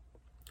exile.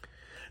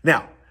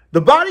 Now,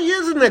 the body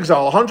is in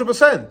exile,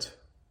 100%.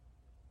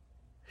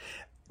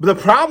 But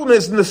the problem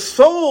is, the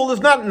soul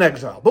is not in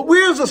exile. But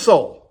where's the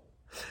soul?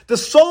 The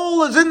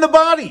soul is in the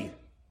body.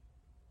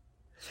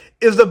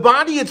 Is the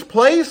body its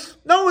place?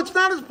 No, it's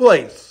not its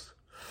place.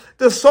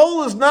 The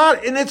soul is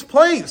not in its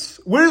place.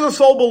 Where does the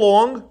soul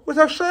belong? With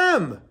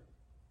Hashem.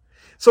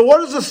 So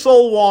what does the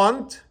soul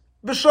want?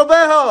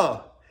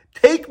 B'shaveha.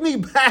 Take me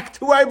back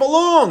to where I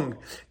belong.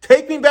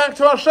 Take me back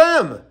to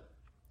Hashem.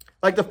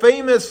 Like the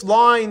famous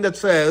line that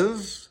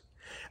says,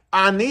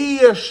 Ani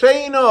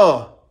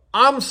yashena,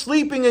 I'm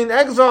sleeping in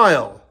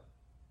exile.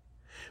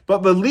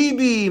 But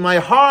belibi, my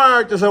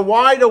heart is a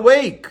wide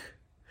awake.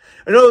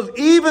 In other words,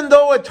 even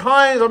though at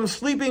times I'm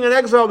sleeping in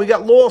exile, we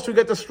get lost, we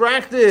get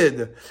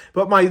distracted.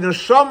 But my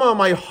neshama,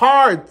 my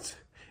heart,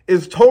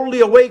 is totally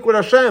awake with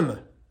Hashem.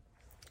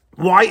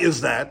 Why is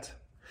that?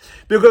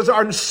 Because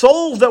our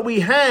souls that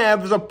we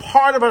have is a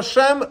part of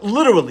Hashem,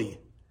 literally.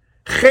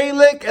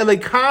 Chelek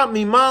eleka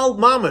mimal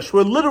mamish.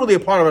 We're literally a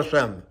part of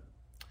Hashem.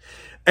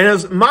 And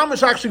as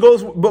mamish actually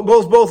goes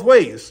both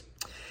ways.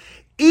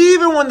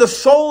 Even when the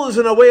soul is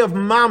in a way of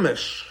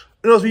mamish,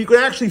 in other words, you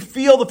can actually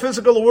feel the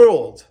physical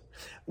world.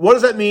 What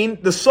does that mean?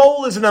 The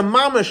soul is in a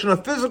mamish, in a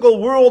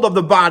physical world of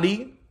the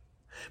body,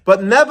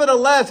 but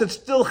nevertheless, it's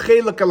still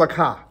chelek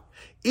elaka.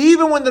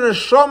 Even when the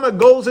neshama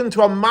goes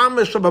into a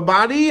mamish of a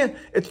body,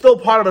 it's still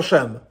part of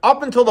Hashem.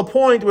 Up until the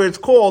point where it's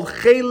called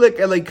chelek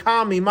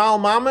eleka mimal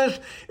mamish,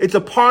 it's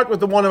a part with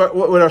the one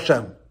with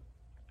Hashem.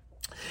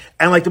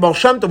 And like the Baal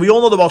Shem Tov, we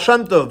all know the Baal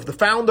Shem Tov, the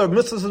founder of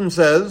mysticism,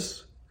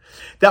 says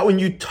that when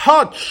you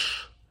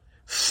touch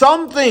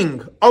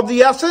something of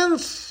the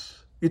essence,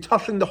 you're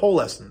touching the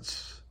whole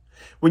essence.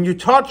 When you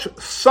touch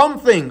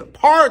something,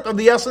 part of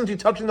the essence, you're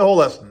touching the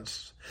whole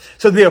essence.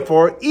 So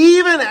therefore,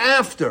 even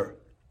after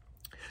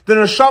the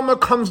neshama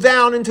comes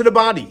down into the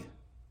body,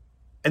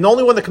 and the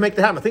only one that can make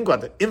that happen, think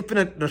about it,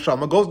 infinite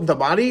neshama goes into the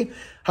body,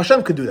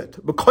 Hashem could do that.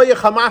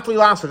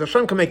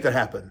 Hashem can make that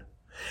happen.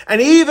 And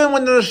even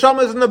when the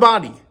neshama is in the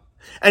body,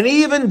 and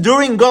even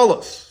during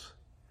Golus,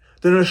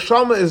 the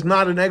neshama is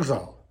not in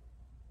exile.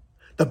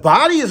 The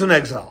body is in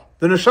exile.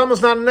 The neshama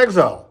is not in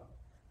exile.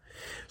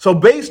 So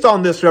based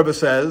on this, Rebbe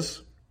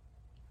says,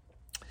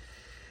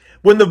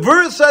 when the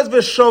verse says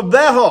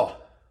v'shoveha,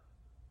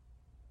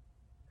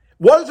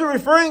 what is it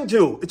referring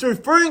to? It's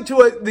referring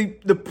to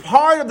the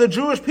part of the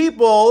Jewish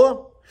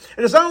people,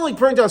 and it's not only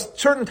referring to a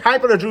certain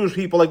type of the Jewish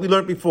people like we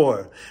learned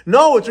before.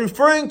 No, it's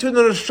referring to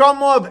the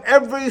neshama of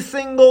every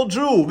single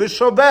Jew,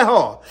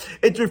 v'shoveha.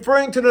 It's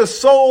referring to the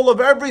soul of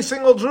every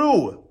single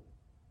Jew.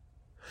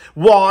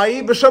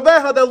 Why?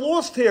 V'shoveha, they're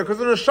lost here, because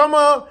the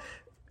neshama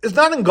is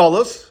not in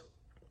Golus,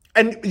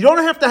 and you don't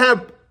have to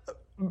have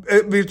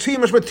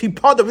v'tzimash with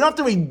tipada. You don't have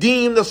to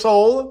redeem the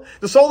soul.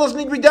 The soul doesn't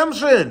need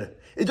redemption.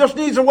 It just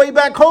needs a way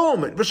back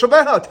home.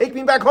 V'shoveha, take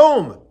me back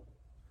home.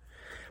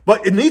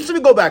 But it needs to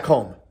go back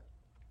home.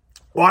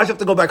 Why does it have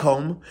to go back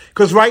home?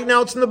 Because right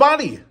now it's in the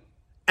body.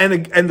 And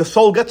the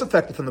soul gets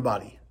affected from the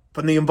body,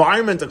 from the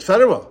environment,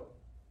 etc.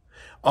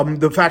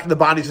 The fact that the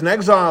body's in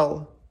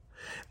exile.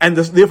 And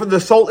therefore the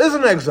soul is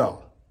in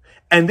exile.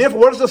 And therefore,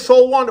 what does the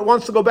soul want? It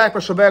wants to go back,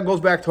 but Shabbat goes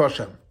back to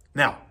Hashem.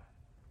 Now,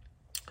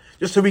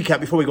 just to recap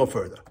before we go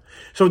further.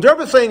 So what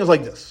Rebbe is saying is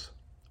like this.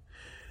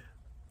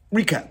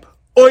 Recap.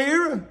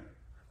 Oir,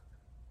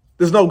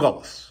 there's no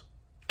Golus.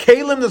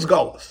 Kalim, there's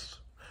Golus.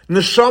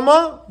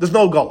 Neshama, there's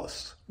no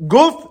Golus.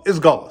 Guf is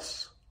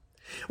Golus.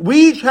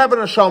 We each have a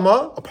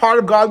neshama, a part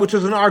of God, which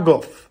is in our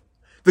guf.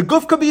 The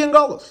guf could be in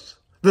Golus.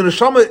 The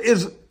neshama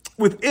is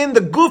within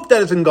the guf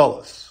that is in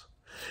Golus.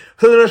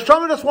 So the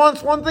neshama just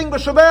wants one thing,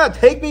 b'shabbat,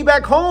 take me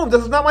back home.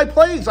 This is not my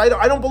place. I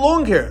don't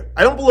belong here.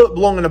 I don't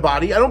belong in the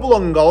body. I don't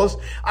belong in Golus.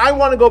 I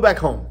want to go back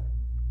home.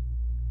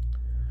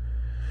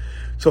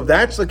 So if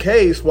that's the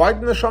case, why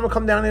didn't the neshama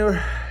come down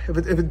here? If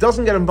it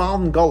doesn't get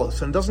involved in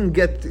Gullus and doesn't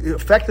get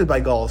affected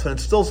by Gullus and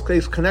it still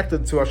stays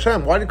connected to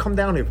Hashem, why did it come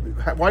down here?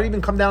 Why did it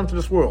even come down to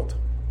this world?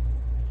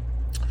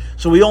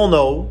 So we all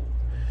know,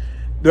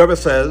 the Rebbe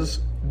says,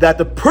 that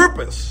the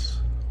purpose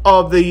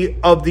of the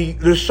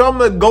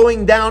neshama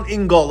going down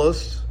in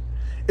Gullus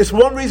is for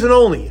one reason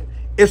only.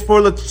 It's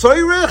for the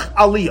tzorech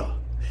aliyah,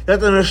 that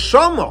the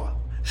neshama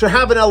should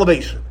have an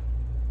elevation.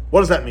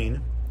 What does that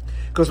mean?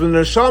 Because when the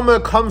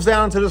neshama comes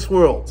down to this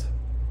world,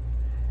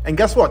 and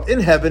guess what?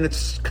 In heaven,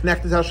 it's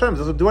connected to Hashem. It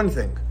doesn't do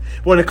anything.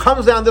 But when it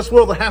comes down this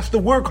world, it has to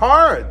work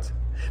hard.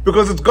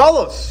 Because it's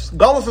Gullus.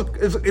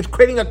 Gullus is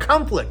creating a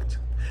conflict.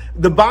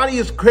 The body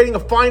is creating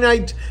a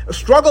finite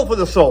struggle for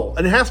the soul.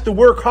 And it has to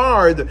work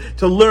hard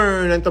to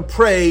learn and to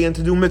pray and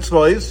to do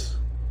mitzvahs.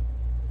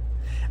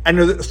 And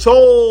the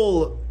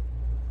soul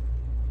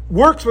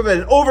works with it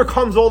and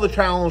overcomes all the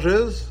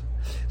challenges.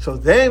 So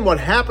then what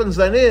happens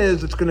then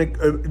is it's going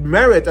to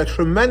merit a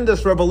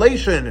tremendous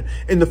revelation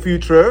in the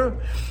future,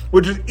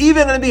 which is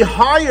even going to be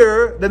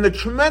higher than the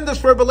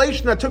tremendous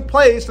revelation that took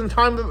place in the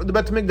time of the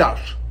Beit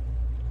HaMikdash.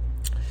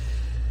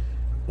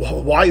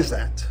 Well, why is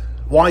that?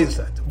 Why is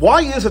that?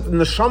 Why is it the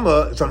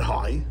neshama is on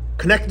high,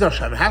 connected to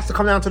Hashem? It has to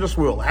come down to this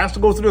world. It has to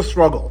go through the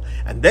struggle.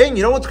 And then,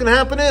 you know what's going to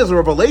happen is, the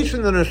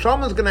revelation the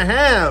neshama is going to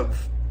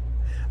have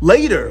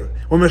later,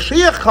 when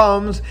Mashiach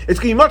comes, it's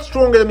going to be much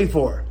stronger than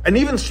before, and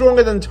even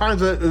stronger than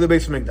times of the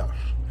Beis HaMikdash.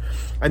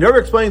 And Rebbe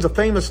explains a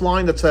famous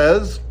line that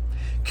says,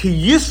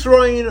 "Ki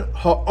yisroin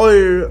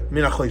ha'or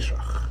min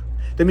ha'choshech."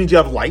 That means you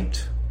have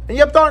light and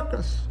you have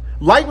darkness.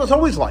 Light was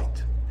always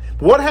light,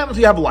 but what happens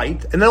when you have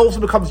light and then it also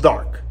becomes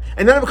dark,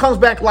 and then it becomes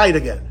back light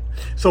again?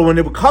 So when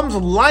it becomes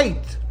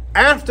light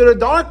after the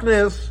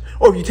darkness,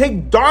 or if you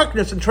take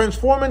darkness and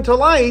transform into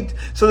light,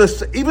 so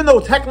this, even though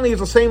technically it's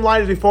the same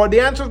light as before,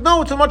 the answer is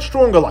no, it's a much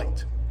stronger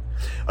light.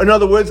 In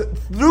other words,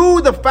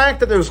 through the fact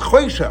that there's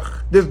choshech,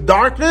 there's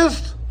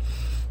darkness,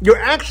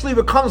 there actually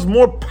becomes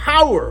more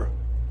power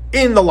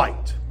in the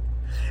light.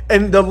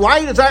 And the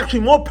light is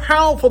actually more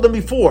powerful than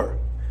before.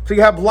 So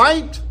you have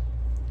light,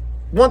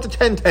 1 to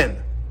 10,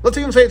 10. Let's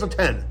even say it's a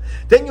 10.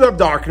 Then you have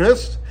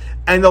darkness,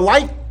 and the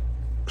light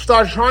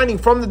starts shining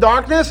from the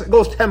darkness, it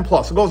goes 10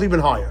 plus, it goes even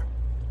higher.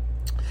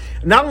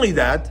 Not only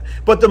that,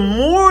 but the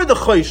more the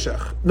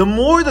choshech, the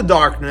more the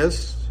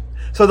darkness,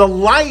 so the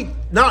light,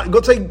 now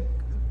let's say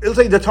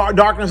the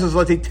darkness is,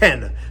 let's say,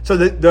 10. So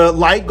the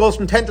light goes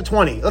from 10 to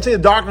 20. Let's say the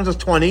darkness is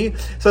 20.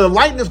 So the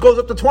lightness goes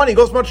up to 20,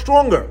 goes much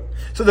stronger.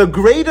 So the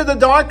greater the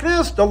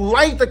darkness, the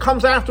light that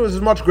comes afterwards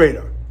is much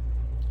greater.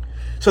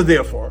 So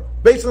therefore,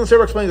 based on the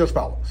Rebbe explains as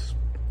follows.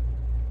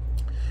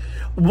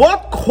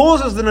 What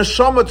causes the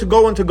neshama to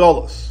go into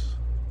Gullus?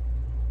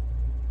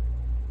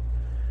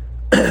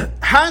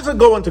 How does it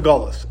go into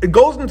Gullus? It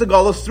goes into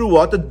Gullus through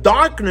what? The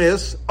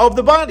darkness of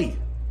the body.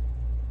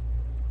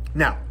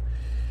 Now,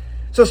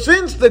 so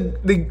since the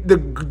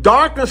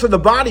darkness of the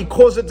body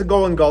caused it to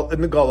go in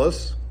the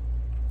Gullus,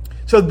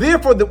 so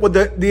therefore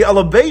the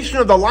elevation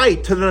of the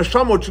light to the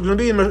neshama, which is going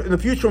to be in the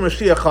future when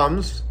Mashiach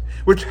comes,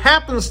 which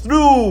happens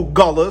through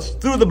Gullus,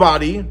 through the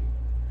body,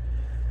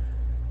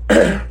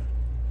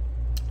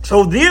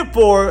 so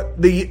therefore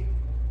the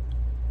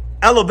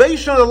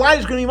elevation of the light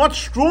is going to be much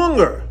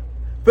stronger,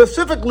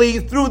 specifically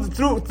through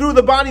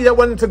the body that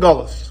went into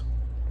Gullus.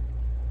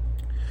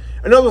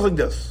 In other words, like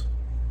this.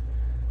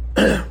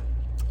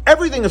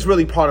 Everything is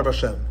really part of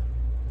Hashem.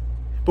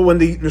 But when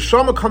the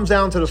neshama comes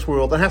down to this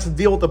world and has to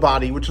deal with the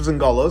body, which is in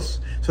Gullus,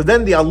 so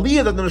then the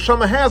aliyah that the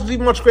neshama has is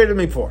even much greater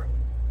than before.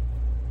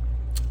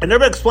 And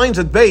Rebbe explains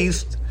it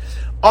based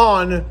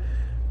on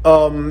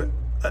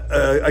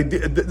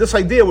this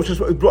idea, which is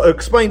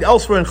explained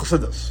elsewhere in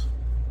Chassidus.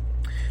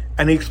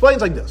 And he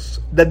explains like this,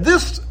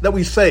 that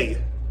we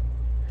say,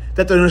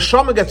 that the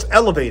neshama gets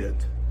elevated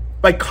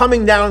by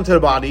coming down into the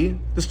body,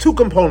 there's two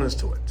components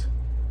to it.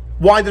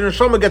 Why the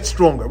neshama gets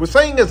stronger. We're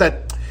saying is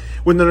that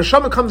when the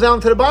neshama comes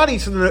down to the body,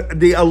 so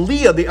the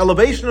aliyah, the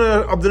elevation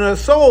of the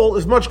soul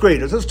is much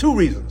greater. There's two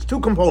reasons, two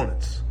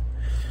components.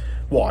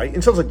 Why?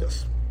 It sounds like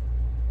this.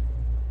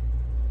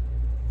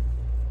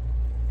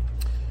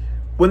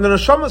 When the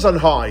neshama is on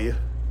high,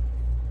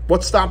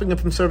 what's stopping it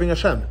from serving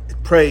Hashem?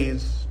 It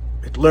prays,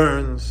 it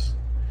learns,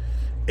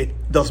 it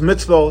does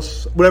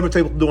mitzvos, whatever it's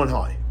able to do on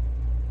high.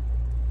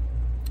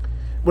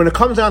 When it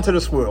comes down to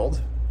this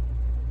world,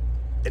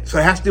 so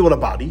it has to deal with a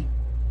body.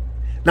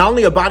 Not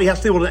only a body has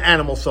to deal with an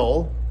animal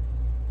soul.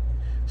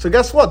 So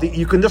guess what?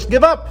 You can just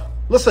give up.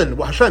 Listen,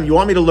 Hashem, you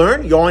want me to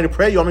learn? You want me to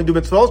pray? You want me to do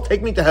mitzvahs?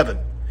 Take me to heaven.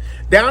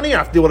 Down here, I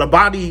have to deal with a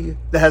body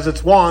that has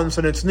its wants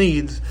and its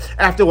needs.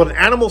 I have to deal with an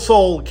animal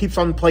soul that keeps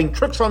on playing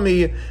tricks on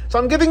me. So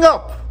I'm giving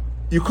up.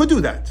 You could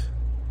do that.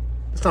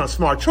 It's not a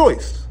smart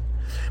choice.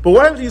 But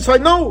what happens if you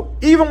decide, no,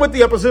 even with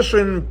the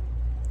opposition,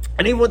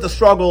 and even with the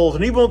struggles,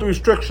 and even with the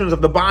restrictions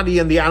of the body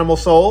and the animal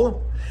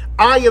soul,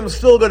 I am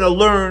still going to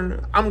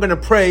learn, I'm going to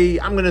pray,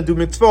 I'm going to do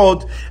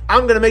mitzvot,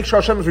 I'm going to make sure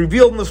Hashem is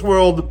revealed in this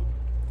world,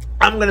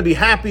 I'm going to be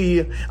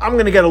happy, I'm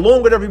going to get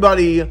along with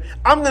everybody,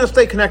 I'm going to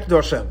stay connected to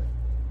Hashem.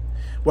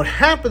 What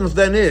happens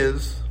then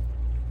is,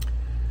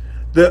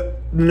 the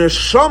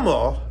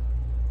neshama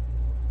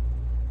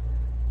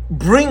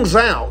brings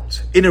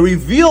out, in a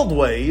revealed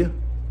way,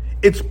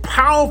 its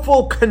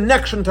powerful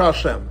connection to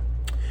Hashem.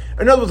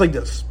 In other words, like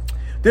this.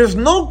 There's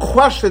no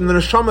question the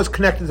neshama is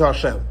connected to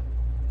Hashem.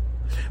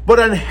 But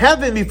in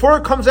heaven, before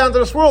it comes down to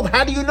this world,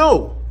 how do you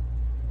know?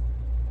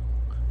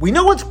 We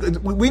know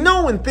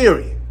in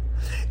theory.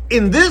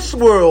 In this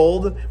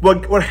world,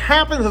 what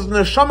happens is the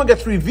neshama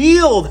gets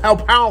revealed how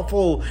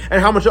powerful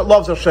and how much it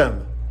loves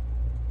Hashem.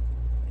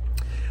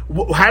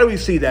 How do we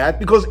see that?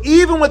 Because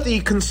even with the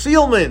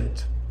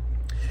concealment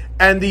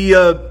and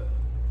the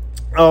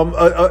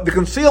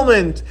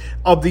concealment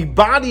of the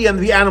body and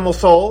the animal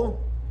soul,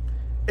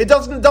 it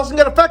doesn't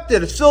get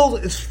affected. It's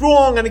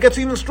strong, and it gets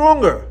even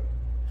stronger.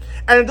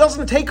 And it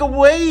doesn't take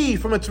away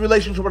from its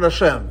relationship with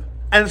Hashem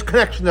and its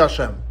connection to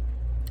Hashem.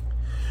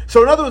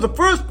 So in other words, the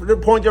first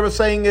point you were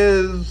saying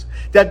is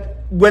that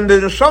when the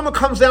neshama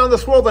comes down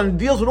this world and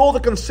deals with all the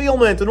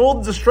concealment and all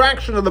the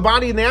distraction of the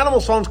body and the animal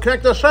soul and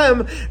connect to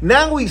Hashem,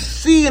 now we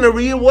see in a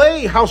real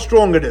way how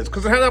strong it is,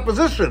 because it had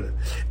opposition.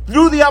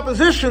 Through the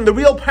opposition, the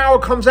real power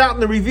comes out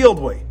in a revealed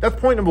way. That's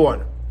point number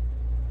one.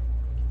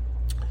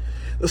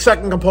 The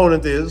second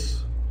component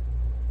is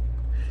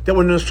that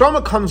when the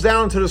neshama comes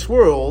down to this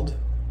world,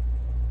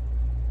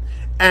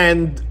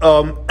 and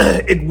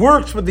it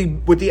works with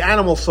the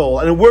animal soul,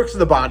 and it works with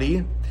the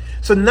body.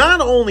 So not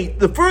only,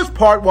 the first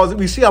part was that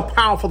we see how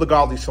powerful the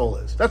godly soul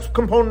is. That's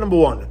component number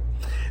one.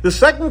 The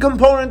second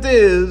component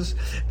is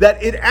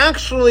that it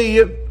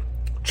actually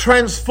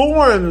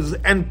transforms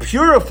and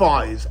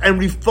purifies and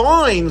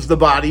refines the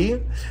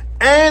body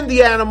and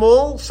the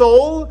animal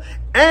soul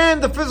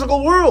and the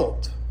physical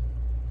world.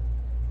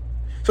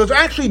 So it's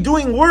actually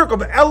doing work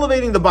of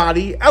elevating the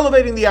body,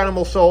 elevating the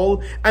animal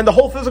soul, and the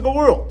whole physical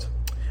world.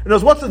 In other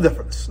words, what's the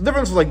difference? The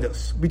difference is like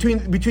this, between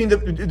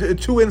the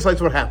two insights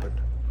what happened.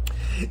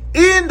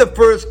 In the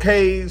first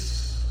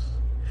case,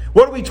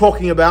 what are we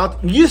talking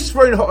about?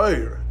 Yisrael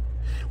ha'or.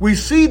 We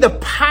see the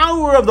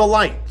power of the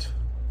light.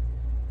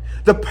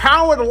 The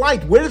power of the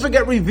light, where does it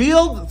get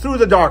revealed? Through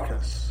the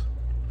darkness.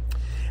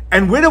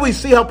 And where do we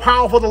see how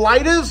powerful the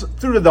light is?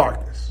 Through the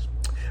darkness.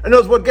 In other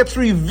words, what gets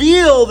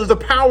revealed is the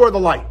power of the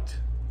light.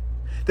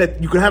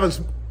 That you can have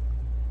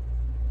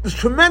this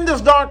tremendous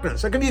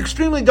darkness. It can be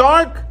extremely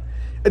dark.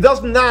 It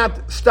does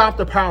not stop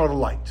the power of the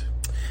light.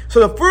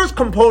 So the first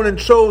component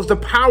shows the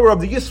power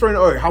of the Yisrael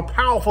Or, how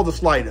powerful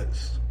this light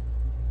is.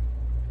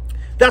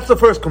 That's the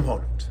first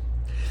component.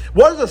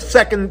 What does the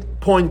second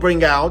point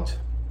bring out?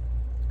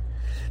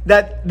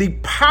 That the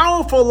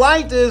powerful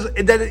light is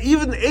that it's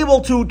even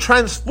able to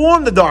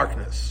transform the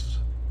darkness.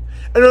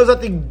 And it is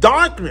that the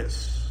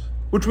darkness,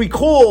 which we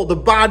call the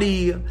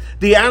body,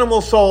 the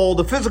animal soul,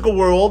 the physical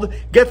world,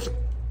 gets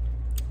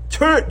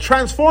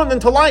transformed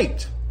into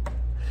light.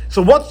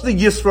 So what's the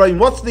Yisrael?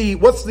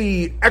 What's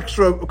the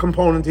extra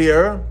component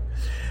here?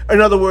 In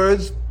other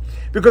words,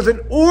 because in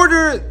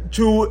order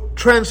to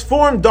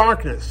transform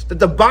darkness, that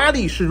the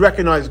body should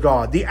recognize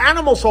God, the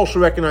animal soul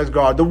should recognize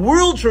God, the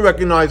world should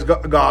recognize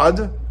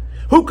God,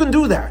 who can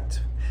do that?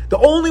 The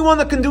only one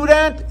that can do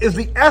that is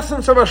the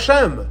essence of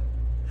Hashem,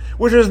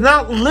 which is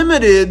not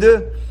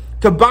limited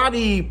to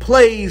body,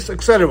 place,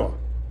 etc.,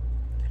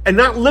 and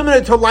not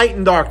limited to light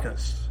and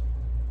darkness.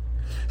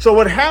 So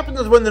what happens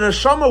is when the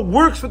neshama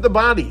works with the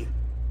body,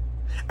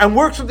 and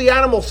works with the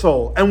animal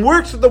soul, and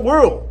works with the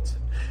world,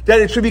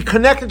 that it should be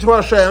connected to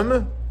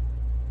Hashem,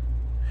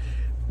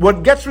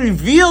 what gets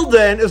revealed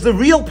then is the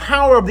real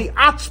power of the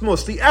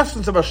atzmos, the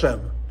essence of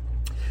Hashem.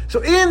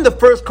 So in the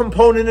first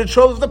component, it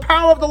shows the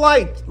power of the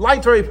light.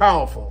 Light's very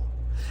powerful.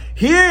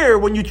 Here,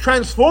 when you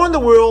transform the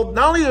world,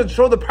 not only does it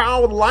show the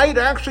power of the light,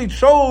 it actually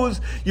shows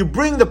you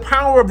bring the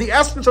power of the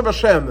essence of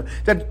Hashem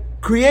that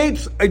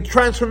creates a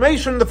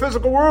transformation in the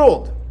physical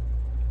world.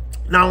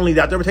 Not only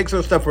that, it takes it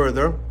a step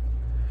further,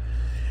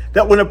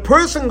 that when a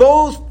person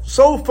goes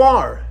so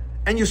far,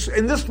 and you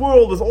in this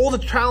world with all the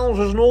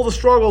challenges and all the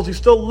struggles, you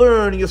still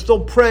learn, you're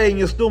still praying,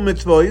 you're still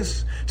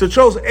mitzvahs, so it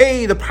shows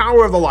the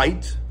power of the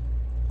light,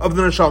 of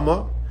the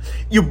neshama.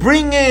 You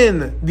bring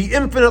in the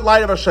infinite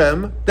light of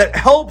Hashem that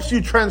helps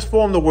you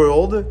transform the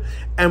world,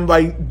 and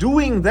by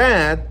doing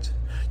that,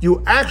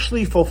 you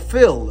actually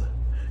fulfill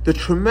the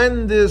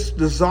tremendous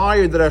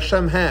desire that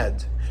Hashem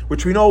had,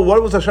 which we know,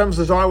 what was Hashem's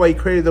desire why He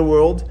created the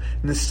world?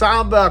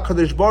 Nisaba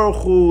Kadosh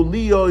Baruch Hu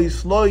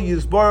Liyos Lo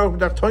Yisbarach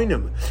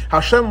B'Tachtoinim.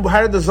 Hashem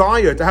had a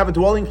desire to have a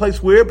dwelling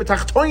place where?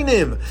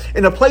 B'Tachtoinim,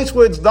 in a place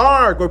where it's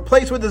dark, or a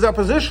place where there's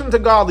opposition to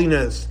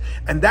godliness.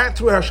 And that's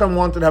where Hashem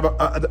wanted to have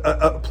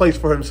a place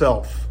for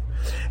Himself.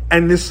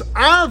 And this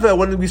Ava,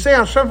 when we say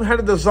Hashem had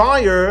a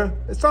desire,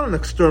 it's not an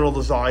external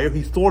desire.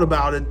 He thought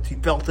about it, He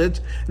felt it.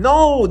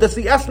 No, that's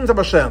the essence of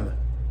Hashem.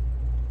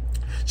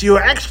 So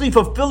you're actually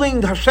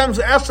fulfilling Hashem's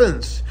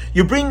essence.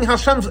 You're bringing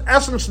Hashem's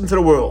essence into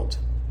the world.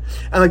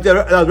 And like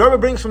the Rebbe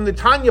brings from the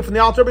Tanya, from the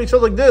Alter Rebbe, he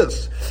says like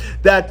this,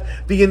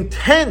 that the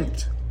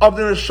intent of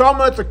the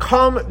neshama to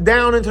come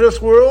down into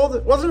this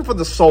world wasn't for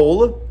the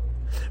soul,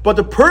 but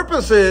the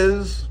purpose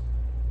is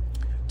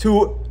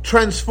to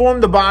transform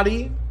the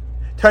body,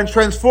 to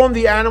transform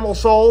the animal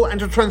soul, and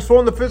to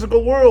transform the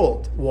physical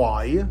world.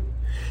 Why?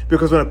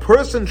 Because when a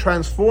person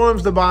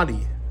transforms the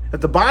body,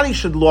 that the body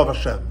should love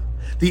Hashem,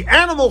 the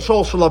animal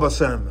soul should love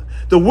Hashem,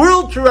 the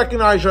world should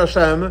recognize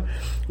Hashem,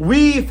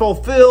 we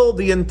fulfill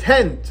the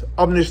intent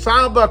of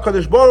Nisaba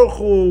Kadosh Baruch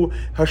Hu.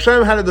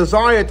 Hashem had a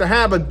desire to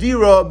have a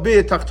dira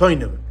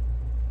b'tachtonim.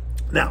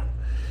 Now,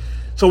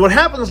 so what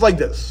happens like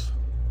this: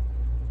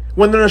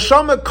 when the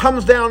neshama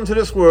comes down to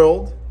this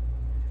world,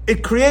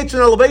 it creates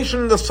an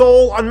elevation in the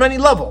soul on many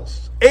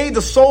levels. A,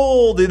 the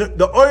soul,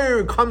 the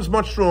oil comes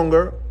much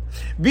stronger.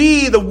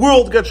 B, the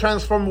world gets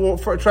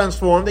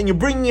transformed, and you're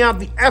bringing out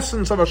the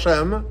essence of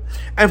Hashem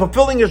and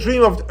fulfilling his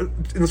dream of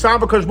in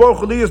Sabbath Baruch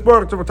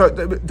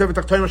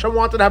Hashem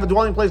wanted to have a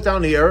dwelling place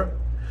down here.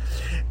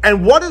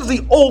 And what is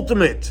the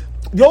ultimate?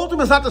 The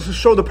ultimate is not just to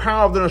show the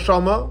power of the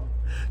neshama.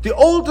 The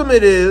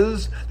ultimate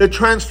is the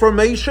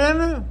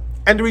transformation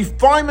and the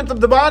refinement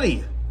of the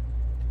body.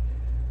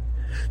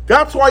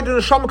 That's why the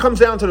neshama comes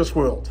down to this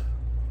world.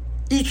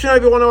 Each and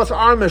every one of us,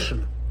 our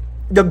mission.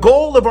 The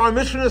goal of our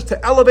mission is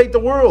to elevate the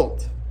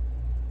world.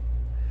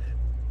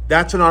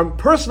 That's in our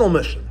personal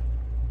mission.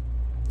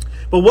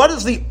 But what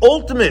is the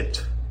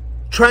ultimate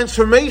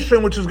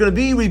transformation which is going to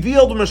be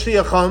revealed when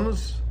Mashiach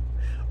comes,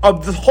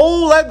 of the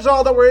whole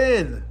exile that we're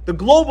in, the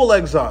global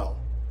exile?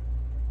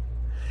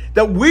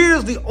 That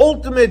where's the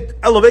ultimate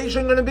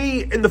elevation going to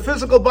be? In the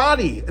physical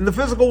body, in the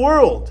physical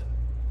world.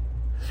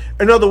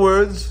 In other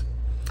words,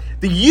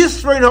 the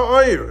Yisrein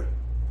Ha'or,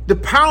 the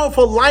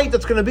powerful light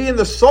that's going to be in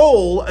the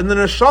soul and the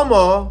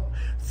neshama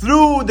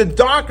through the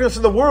darkness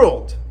of the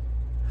world,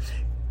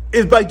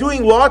 is by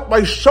doing what?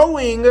 By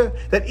showing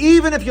that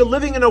even if you're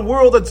living in a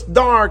world that's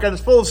dark and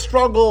it's full of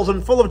struggles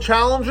and full of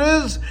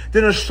challenges,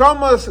 the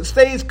neshama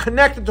stays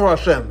connected to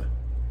Hashem.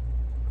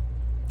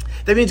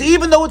 That means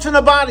even though it's in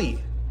a body,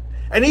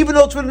 and even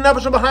though it's with the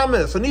Nefesh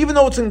Bahamis, and even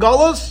though it's in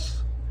Galus,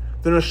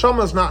 the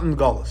neshama is not in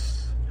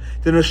Galus.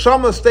 The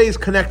neshama stays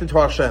connected to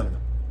Hashem.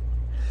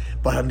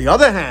 But on the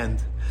other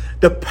hand,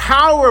 the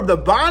power of the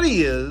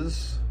body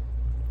is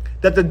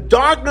that the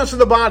darkness of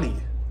the body,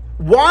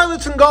 while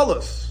it's in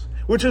Galus,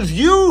 which is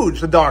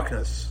huge, the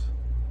darkness,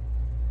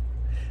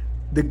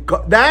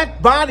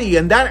 that body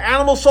and that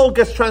animal soul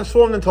gets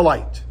transformed into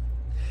light.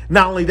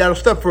 Not only that, a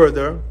step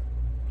further,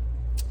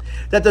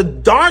 that the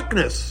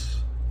darkness,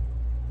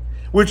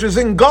 which is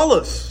in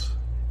Galus,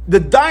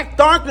 the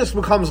darkness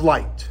becomes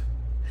light.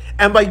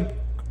 And by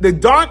the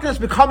darkness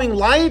becoming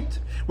light,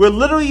 we're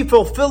literally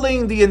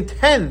fulfilling the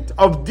intent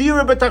of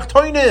Dira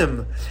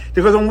B'Tachtonim.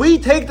 Because when we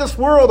take this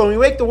world and we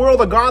make the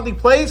world a godly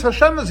place,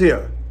 Hashem is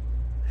here.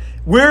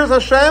 Where is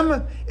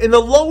Hashem? In the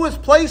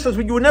lowest places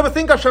where you would never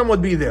think Hashem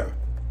would be there.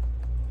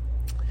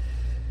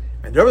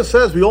 And the Rebbe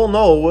says, we all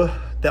know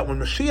that when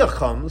Mashiach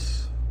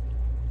comes,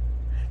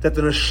 that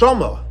the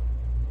neshama,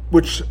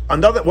 which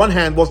on the other one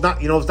hand was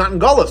not, it's not in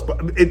Galus, but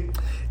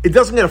it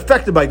doesn't get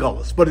affected by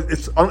Galus, but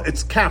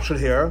it's captured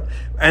here,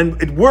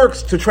 and it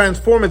works to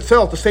transform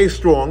itself to stay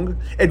strong.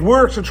 It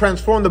works to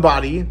transform the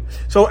body.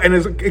 So,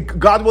 and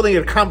God willing,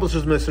 it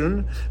accomplishes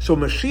mission. So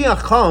Mashiach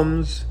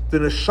comes, the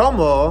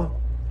neshama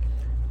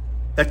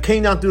that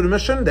came down through the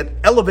mission, that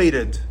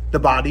elevated the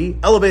body,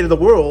 elevated the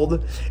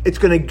world, it's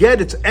going to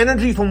get its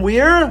energy from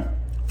where?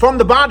 From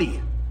the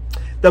body.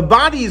 The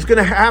body is going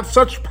to have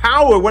such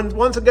power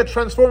once it gets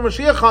transformed,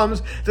 Mashiach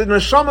comes, that the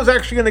neshama is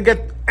actually going to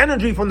get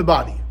energy from the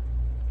body.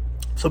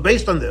 So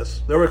based on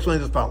this, the Rebbe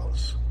explains as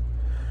follows.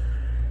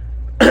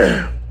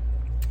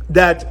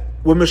 That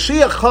when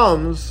Mashiach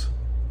comes,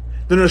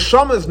 the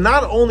neshama is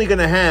not only going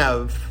to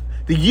have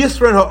the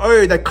Yisrein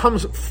Ha'or that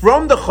comes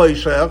from the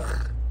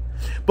Choshech,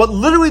 but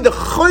literally the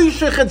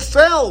Choshech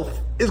itself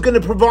is going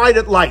to provide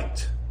it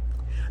light.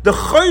 The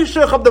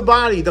Choshech of the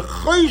body, the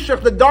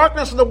Choshech, the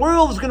darkness of the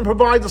world is going to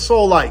provide the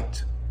soul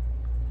light.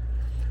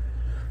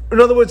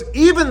 In other words,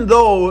 even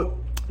though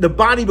the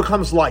body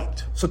becomes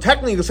light, so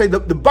technically you can say the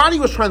body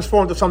was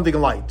transformed to something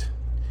light,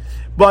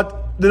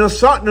 but the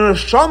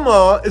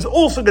neshama is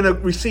also going to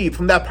receive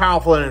from that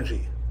powerful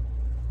energy.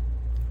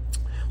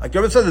 Like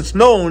Rebbe says, it's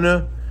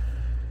known,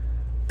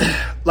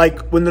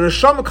 like when the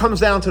neshama comes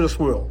down to this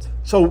world.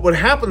 So what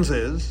happens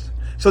is,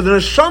 so the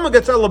neshama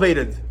gets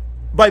elevated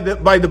by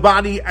the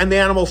body and the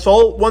animal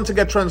soul once it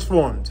gets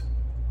transformed.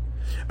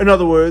 In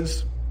other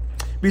words,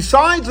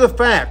 besides the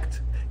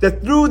fact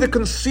that through the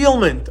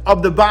concealment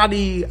of the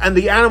body and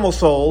the animal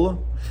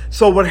soul,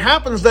 so what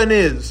happens then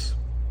is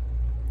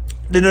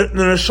the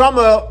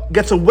neshama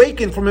gets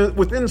awakened from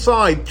within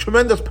inside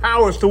tremendous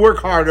powers to work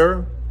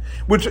harder,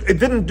 which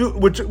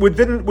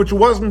it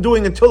wasn't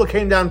doing until it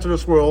came down to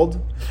this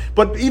world.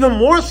 But even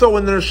more so,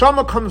 when the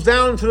neshama comes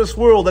down into this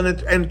world and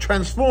it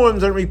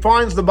transforms and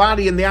refines the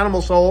body and the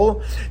animal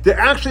soul, there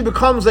actually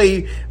becomes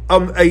a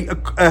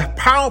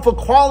powerful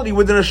quality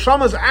where the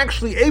neshama is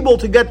actually able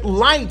to get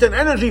light and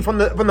energy from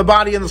the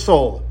body and the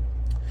soul.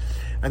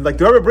 And like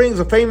the Rebbe brings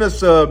a famous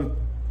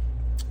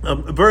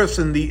verse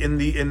in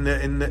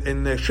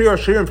the Shir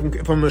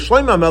Shirim from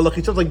Shlomo HaMelech,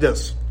 he says like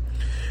this.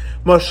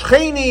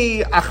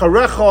 Mashcheni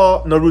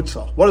acharecha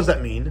narutza. What does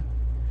that mean?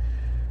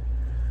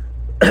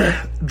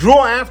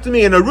 draw after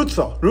me in a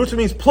rutza. Rutza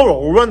means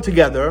plural, we'll run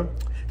together.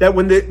 That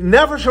when the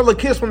nefesh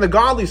halakis, when the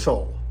godly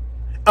soul,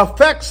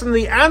 affects in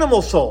the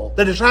animal soul,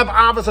 that it should have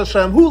avos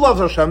Hashem. Who loves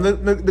Hashem?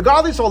 The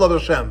godly soul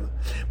loves Hashem.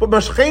 But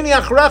mashcheni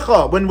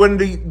achrecha, when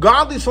the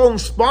godly soul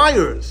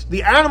inspires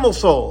the animal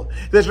soul,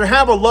 that it should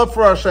have a love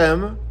for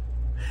Hashem,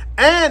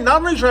 and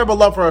not only should have a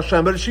love for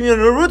Hashem, but it should be a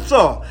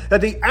nerutza,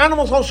 that the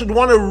animal soul should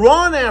want to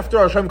run after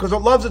Hashem because it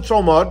loves it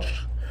so much.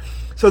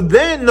 So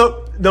then the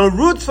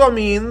nerutza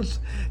means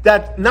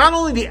that not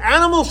only the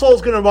animal soul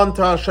is going to run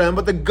to Hashem,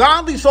 but the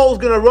godly soul is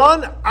going to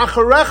run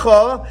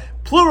acharecha,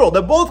 plural.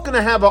 They're both going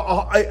to have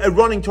a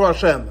running to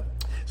Hashem.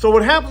 So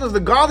what happens is the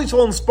godly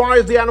soul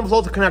inspires the animal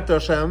soul to connect to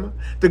Hashem.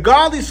 The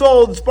godly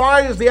soul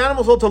inspires the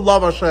animal soul to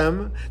love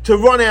Hashem, to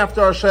run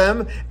after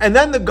Hashem, and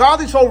then the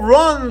godly soul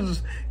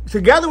runs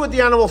together with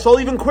the animal soul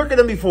even quicker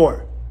than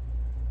before.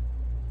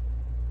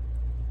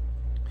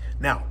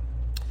 Now,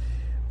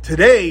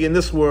 today in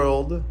this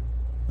world,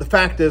 the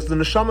fact is the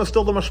neshama is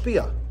still the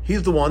mashpia.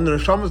 He's the one, the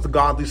neshama is the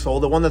godly soul,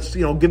 the one that's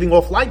giving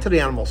off light to the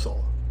animal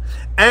soul.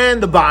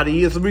 And the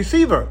body is the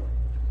receiver.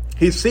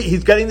 He's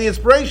getting the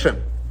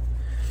inspiration.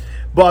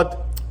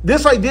 But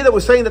this idea that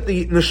we're saying that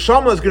the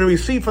neshama is going to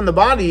receive from the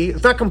body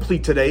is not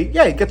complete today.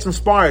 Yeah, it gets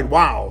inspired,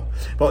 wow.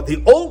 But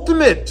the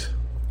ultimate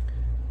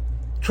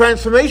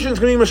transformation is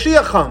going to be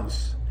Mashiach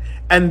comes.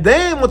 And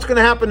then what's going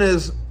to happen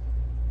is,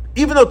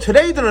 even though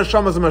today the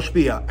neshama is a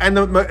mashpia and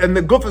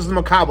the guf is the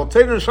makabel,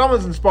 today the neshama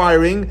is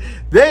inspiring,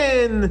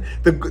 then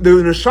the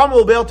neshama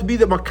will be able to be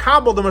the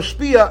makabel, the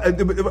mashpia, and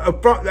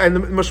the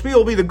mashpia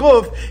will be the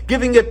guf,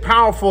 giving it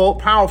powerful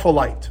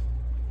light.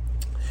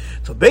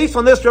 So based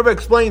on this, the Rebbe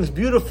explains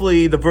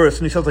beautifully the verse,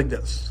 and he says like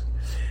this.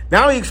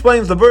 Now he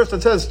explains the verse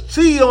that says,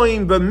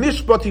 Tzion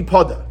b'mishpati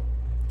pada,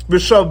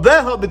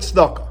 v'shaveha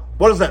b'tzedakah.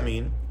 What does that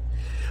mean?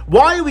 To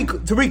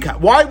recap,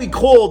 why are we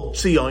called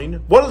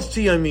Tzion? What does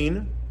Tzion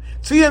mean?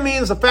 Tzion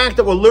means the fact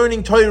that we're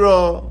learning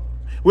Torah,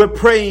 we're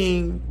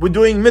praying, we're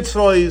doing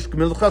mitzvahs,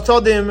 gemilut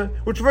chasadim,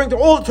 we're referring to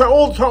all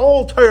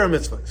Torah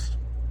mitzvahs.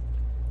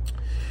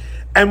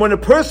 And when a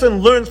person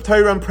learns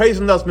Torah and prays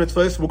and does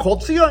mitzvahs, we're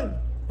called Tzion.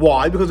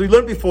 Why? Because we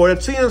learned before that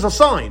Tzion is a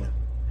sign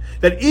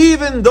that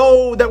even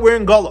though that we're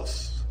in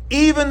Galus,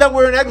 even that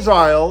we're in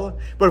exile,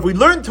 but if we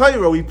learn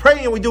Torah, we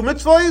pray and we do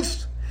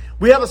mitzvahs,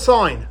 we have a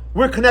sign.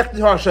 We're connected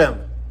to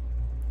Hashem.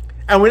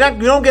 And we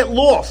don't get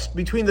lost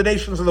between the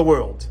nations of the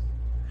world.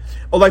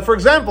 Or like, for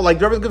example, like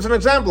the Rebbe gives an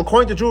example,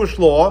 according to Jewish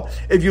law,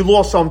 if you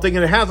lost something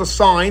and it has a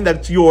sign that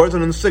it's yours,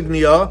 an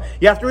insignia,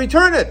 you have to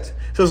return it.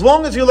 So as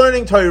long as you're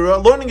learning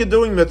Torah, you're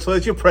doing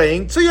mitzvahs, you're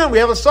praying, Tzion, we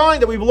have a sign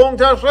that we belong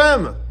to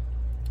Hashem.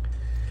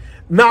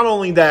 Not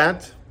only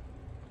that,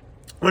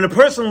 when a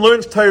person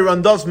learns Torah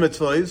and does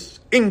mitzvahs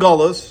in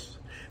Galus,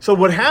 so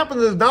what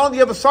happens is not only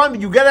you have a sign, but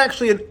you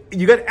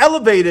get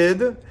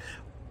elevated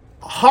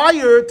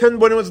higher than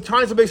when it was the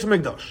times of Beis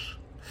Hamikdash.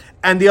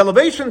 And the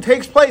elevation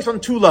takes place on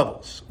two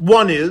levels.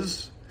 One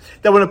is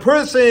that when a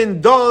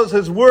person does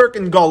his work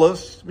in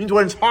Galus, means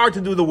when it's hard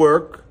to do the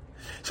work,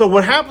 so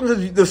what happens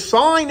is the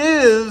sign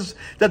is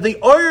that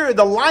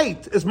the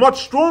light is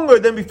much stronger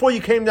than before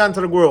you came down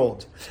to the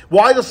world.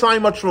 Why is the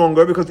sign much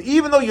stronger? Because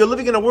even though you're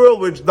living in a world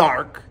where it's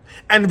dark,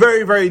 and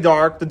very, very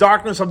dark, the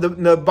darkness of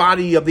the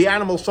body, of the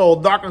animal soul,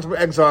 darkness of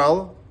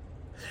exile,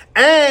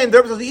 and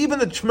there was even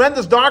the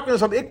tremendous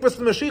darkness of Ikbas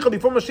and Mashiach,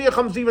 before Mashiach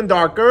comes even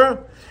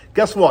darker,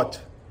 guess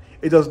what?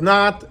 It does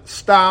not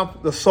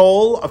stop the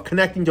soul of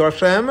connecting to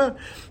Hashem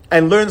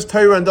and learns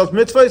Torah and does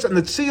mitzvahs. And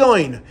the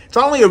Tzion, it's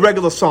not only a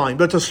regular sign,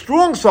 but it's a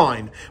strong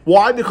sign.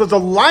 Why? Because the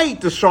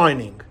light is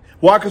shining.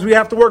 Why? Because we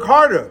have to work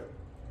harder.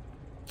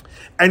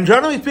 And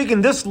generally speaking,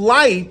 this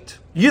light,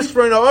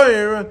 Yisra and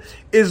Oir,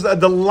 is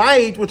the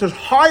light which is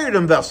higher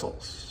than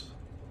vessels,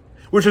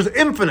 which is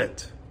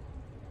infinite.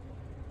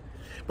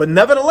 But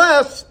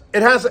nevertheless,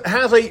 it has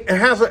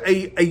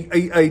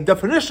a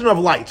definition of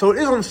light. So it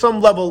is on some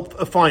level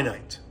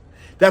finite.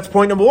 That's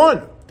point number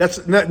one. That's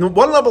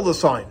one level of the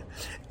sign.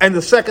 And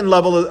the second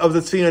level of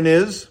the Tzion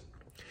is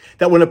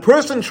that when a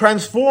person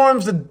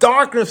transforms the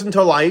darkness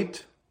into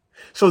light,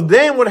 so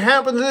then what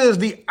happens is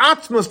the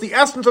Atzmus, the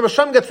essence of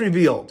Hashem, gets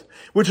revealed,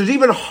 which is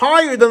even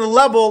higher than the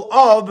level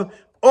of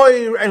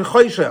Oir and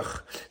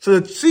Choshech. So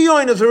the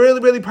Tzion is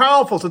really, really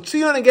powerful. So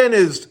Tzion again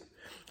is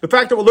the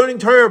fact that we're learning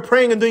Torah,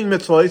 praying and doing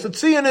mitzvahs. The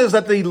Tzion is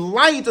that the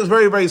light is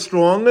very, very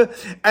strong.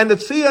 And the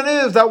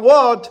Tzion is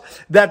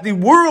that the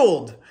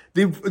world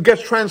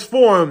gets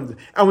transformed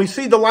and we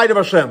see the light of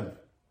Hashem.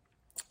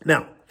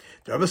 Now,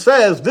 the Rebbe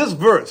says this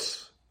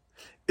verse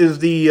is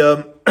the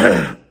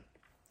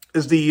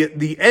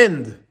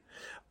end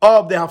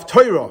of the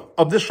Haftorah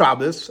of this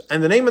Shabbos,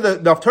 and the name of the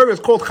Haftorah is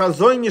called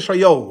Chazon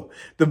Yeshayahu,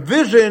 the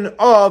vision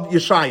of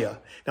Yeshaya.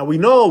 Now we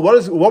know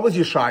what was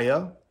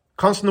Yeshaya?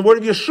 Comes from the word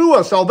of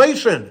Yeshua,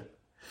 salvation.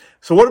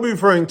 So what are we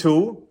referring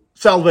to?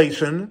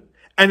 Salvation.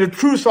 And the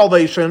true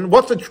salvation.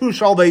 What's the true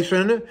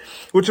salvation?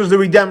 Which is the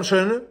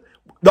redemption.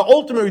 the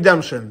ultimate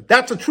redemption.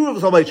 That's the true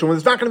salvation, when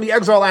there's not going to be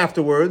exile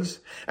afterwards.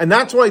 And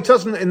that's why it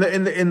says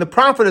in the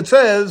prophet, it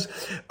says,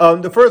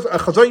 the first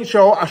Chazon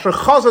show, Asher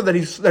Chaza,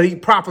 that he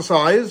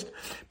prophesied,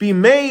 be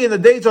made in the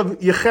days of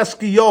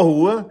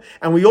Yechezkiyahu.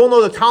 And we all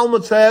know the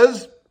Talmud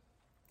says,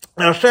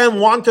 Hashem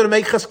wanted to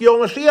make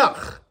Chezkiyahu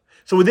Mashiach.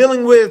 So we're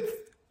dealing with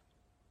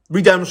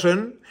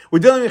redemption. We're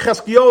dealing with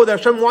Chezkiyahu, that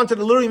Hashem wanted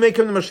to literally make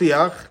him the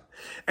Mashiach.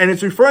 And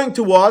it's referring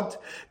to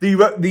what?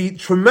 The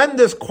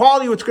tremendous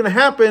quality what's going to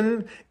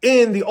happen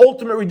in the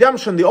ultimate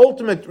redemption, the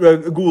ultimate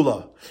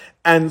Gula.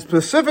 And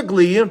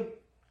specifically,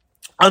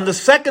 on the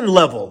second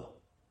level,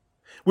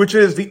 which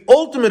is the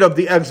ultimate of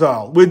the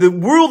exile, where the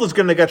world is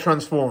going to get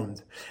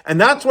transformed.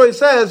 And that's why it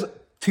says,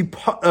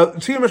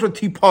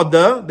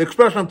 tipada, the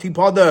expression of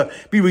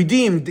tipada, be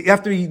redeemed, you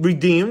have to be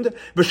redeemed.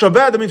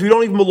 V'shabed, that means we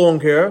don't even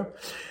belong here.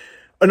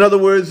 In other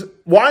words,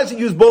 why does it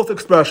use both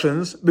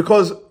expressions?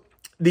 Because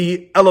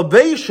the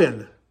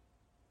elevation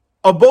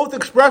of both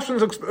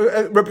expressions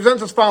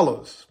represents as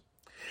follows.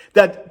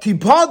 That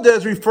tipada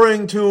is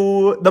referring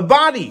to the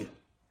body,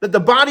 that the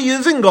body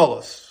is in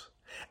Golus.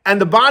 And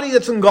the body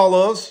that's in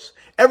Golus,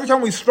 every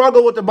time we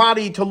struggle with the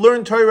body to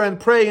learn Torah and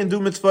pray and do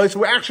mitzvahs,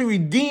 so we're actually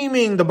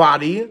redeeming the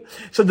body.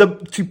 So the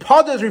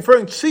tipada is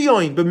referring to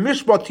Tzion, but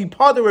mishpat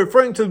tipada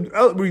referring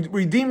to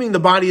redeeming the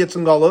body that's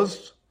in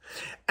Golus.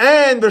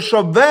 And the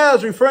shaveh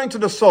is referring to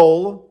the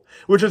soul,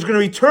 which is going to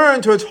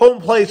return to its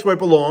home place where it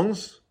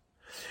belongs.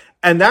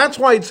 And that's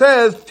why it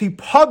says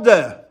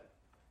tipada.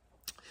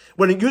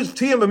 When it uses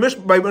when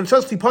it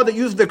says tipada, it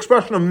uses the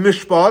expression of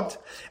mishpat.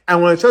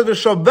 And when it says the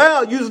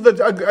shaveh, it uses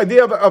the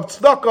idea of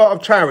tzedakah,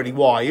 of charity.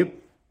 Why?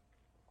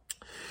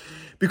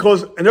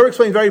 Because, and they're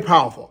explaining very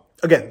powerful.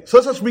 Again, so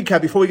let's just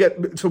recap before we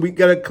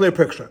get a clear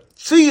picture.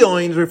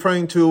 Tzion is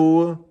referring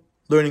to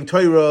learning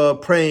Torah,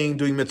 praying,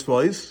 doing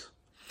mitzvahs.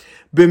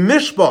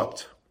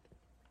 B'mishpat,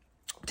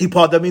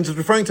 tipada means it's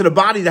referring to the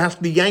body that has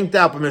to be yanked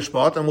out by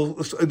mishpat, and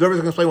the Rebbe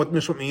can explain what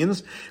mishpat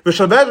means.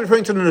 V'shaveh is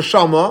referring to the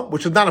neshama,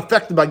 which is not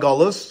affected by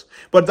galus,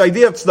 but the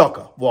idea of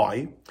tzedakah.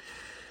 Why?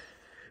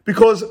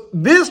 Because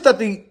this, that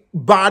the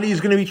body is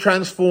going to be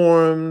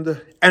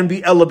transformed and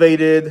be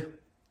elevated,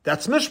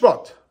 that's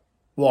mishpat.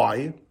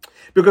 Why?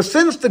 Because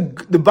since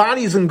the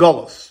body is in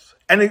galus,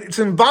 and it's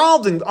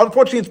involved in,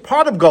 unfortunately, it's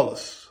part of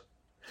galus,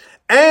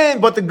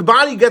 but the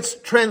body gets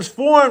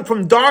transformed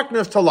from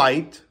darkness to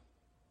light.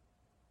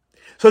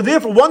 So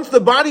therefore, once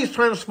the body is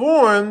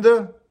transformed,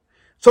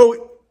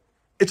 so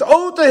it's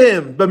owed to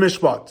him, the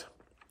mishpat.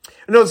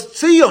 And it's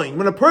tzion,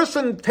 when a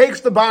person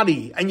takes the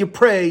body, and you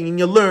pray, and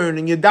you learn,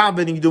 and you daven,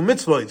 and you do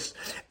mitzvahs,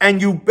 and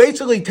you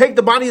basically take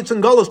the body that's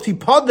in galus,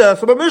 tipada,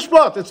 so the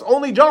mishpat, it's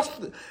only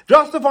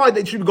justified that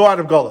it should go out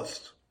of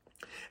galus.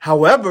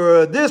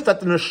 However, that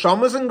the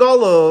neshama is in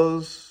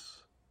galus,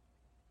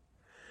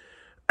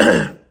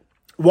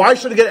 why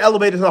should it get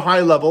elevated to a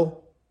higher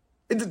level?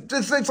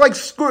 It's like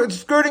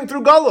skirting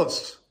through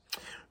galus.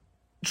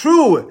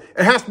 True,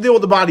 it has to deal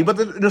with the body, but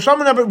the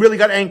neshama never really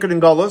got anchored in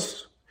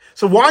galus.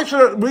 So why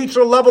should it reach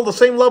the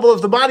same level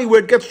as the body where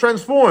it gets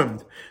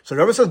transformed? So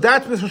the Rebbe says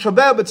that's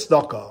mishabeb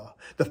tzedakah.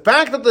 The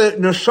fact that the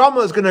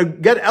neshama is going to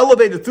get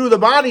elevated through the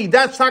body,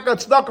 that's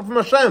tzedakah from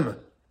Hashem.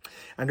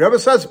 And the Rebbe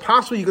says,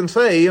 possibly you can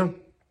say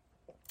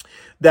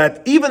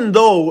that even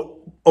though,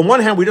 on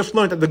one hand, we just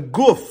learned that the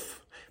guf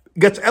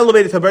gets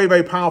elevated to a very,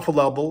 very powerful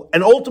level,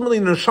 and ultimately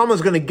the neshama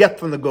is going to get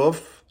from the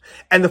guf,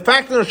 and the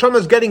fact that the neshama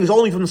is getting is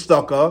only from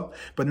tzedakah,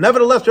 but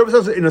nevertheless, the Rebbe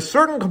says that in a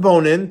certain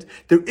component,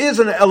 there is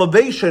an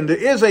elevation, there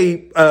is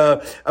a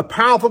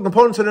powerful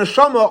component to the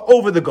neshama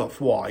over the guf.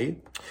 Why?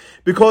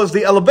 Because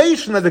the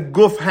elevation that the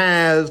guf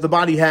has, the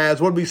body has,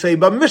 what do we say?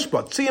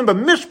 B'mishpat. See him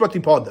b'mishpat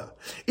tipada.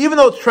 Even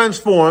though it's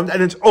transformed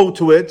and it's owed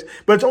to it,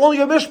 but it's only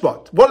a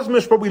mishpat. What is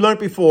mishpat? We learned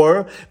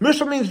before.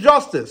 Mishpat means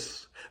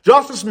justice.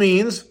 Justice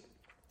means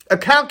a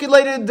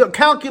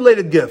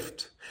calculated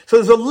gift. So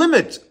there's a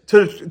limit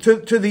to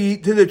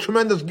the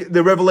tremendous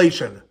the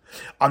revelation.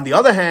 On the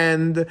other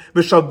hand,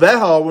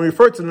 Mishaveha, when we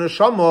refer to the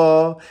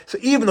neshama, so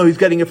even though he's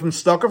getting it from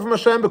tzedakah from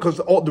Hashem, because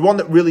the one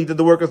that really did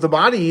the work is the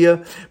body,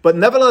 but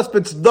nevertheless,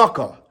 it's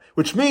tzedakah,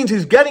 which means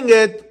he's getting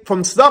it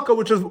from tzedakah,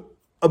 which is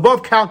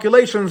above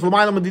calculations,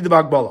 l'mayla medida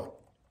b'Kabbalah.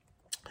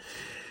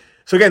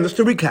 So again, just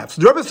to recap.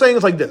 So the Rebbe is saying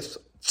it's like this.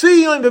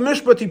 Tziyon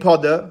b'mishpat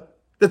tipada,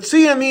 the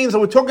tziyon means that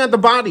we're talking about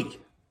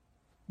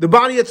the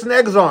body that's in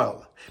exile.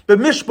 But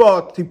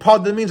mishpat,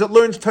 tipada, means it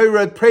learns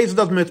Torah, it prays, it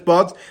does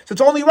mitzvot. So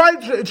it's only right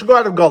it should go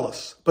out of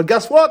galus. But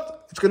guess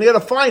what? It's going to get a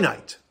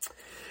finite.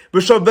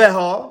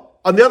 V'shaveha,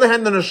 on the other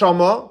hand, the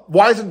neshama,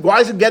 why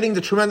is it getting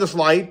the tremendous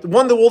light? The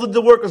one that will do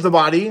the work is the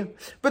body.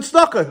 But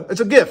tzedakah,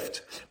 it's a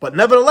gift. But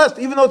nevertheless,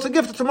 even though it's a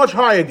gift, it's a much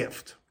higher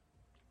gift.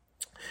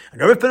 And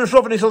Rabbi finished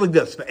off and he said like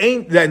this.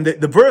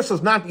 The verse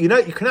is not, you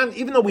cannot,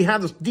 even though we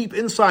have this deep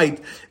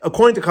insight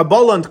according to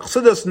Kabbalah and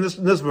Chassidus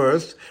in this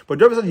verse, but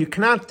Rabbi said you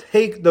cannot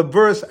take the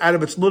verse out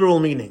of its literal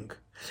meaning.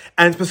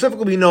 And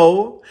specifically we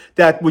know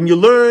that when you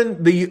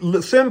learn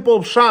the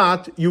simple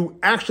pshat, you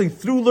actually,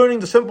 through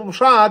learning the simple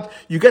pshat,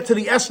 you get to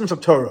the essence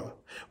of Torah.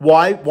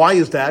 Why? Why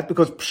is that?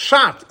 Because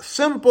pshat,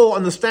 simple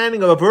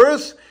understanding of a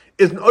verse,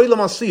 is an olam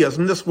asiyas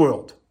in this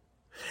world.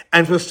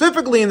 And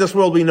specifically in this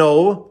world, we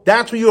know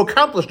that's where you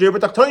accomplish dir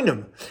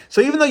b'tachtonim. So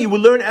even though you will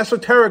learn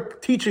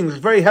esoteric teachings,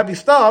 very heavy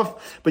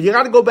stuff, but you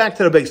got to go back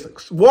to the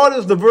basics. What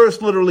does the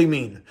verse literally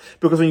mean?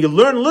 Because when you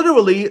learn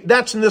literally,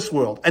 that's in this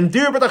world. And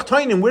dir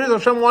b'tachtonim, where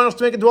does Hashem want us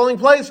to make a dwelling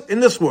place? In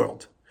this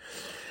world.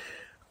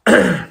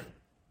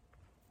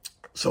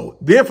 So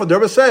therefore, the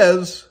Rebbe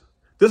says,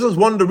 this is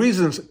one of the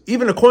reasons,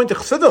 even according to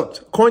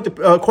Chassidut, according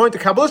to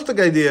Kabbalistic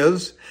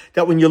ideas,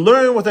 that when you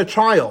learn with a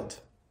child,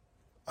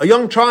 a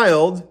young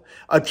child,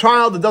 a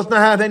child that does not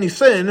have any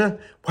sin,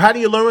 how do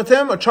you learn with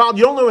him? A child,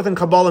 you don't learn with him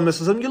Kabbalah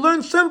mysticism, you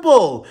learn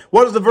simple.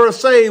 What does the verse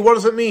say? What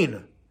does it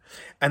mean?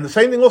 And the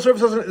same thing also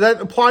says that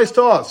applies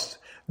to us.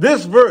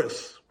 This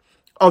verse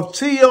of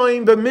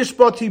Tzion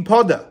b'mishpati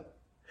poda,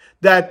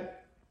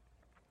 that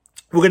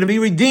we're going to be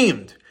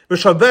redeemed,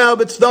 v'shaver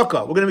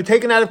b'tzedakah, we're going to be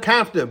taken out of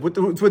captive with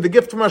the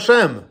gift from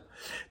Hashem.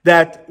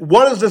 That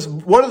what does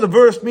the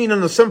verse mean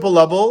on a simple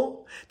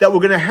level? That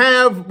we're going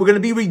to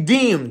be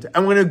redeemed,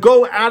 and we're going to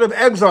go out of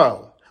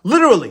exile.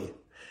 Literally.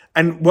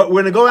 And we're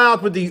going to go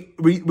out with the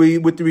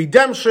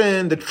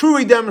redemption, the true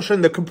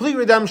redemption, the complete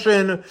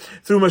redemption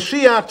through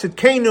Mashiach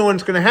Tzidkenu, and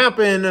it's going to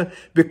happen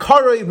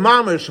B'karev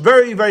Mamish,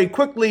 very, very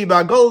quickly,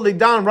 B'agol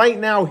down right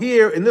now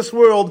here in this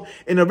world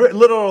in a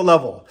literal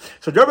level.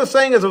 So the Rebbe is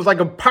saying is it was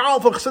like a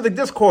powerful Chassidic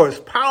discourse,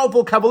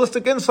 powerful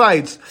Kabbalistic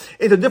insights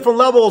into different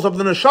levels of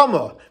the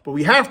neshama. But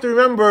we have to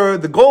remember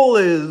the goal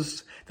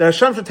is that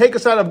Hashem should take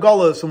us out of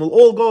Galus, and we'll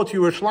all go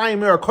to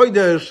Yerushalayim Yer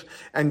Kodesh,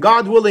 and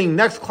God willing,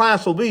 next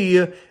class will be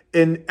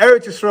in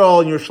Eretz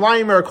Yisrael, in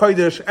Yerushalayim Yer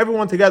Kodesh,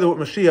 everyone together with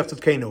Mashiach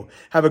Tzidkenu.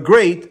 Have a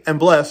great and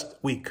blessed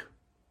week.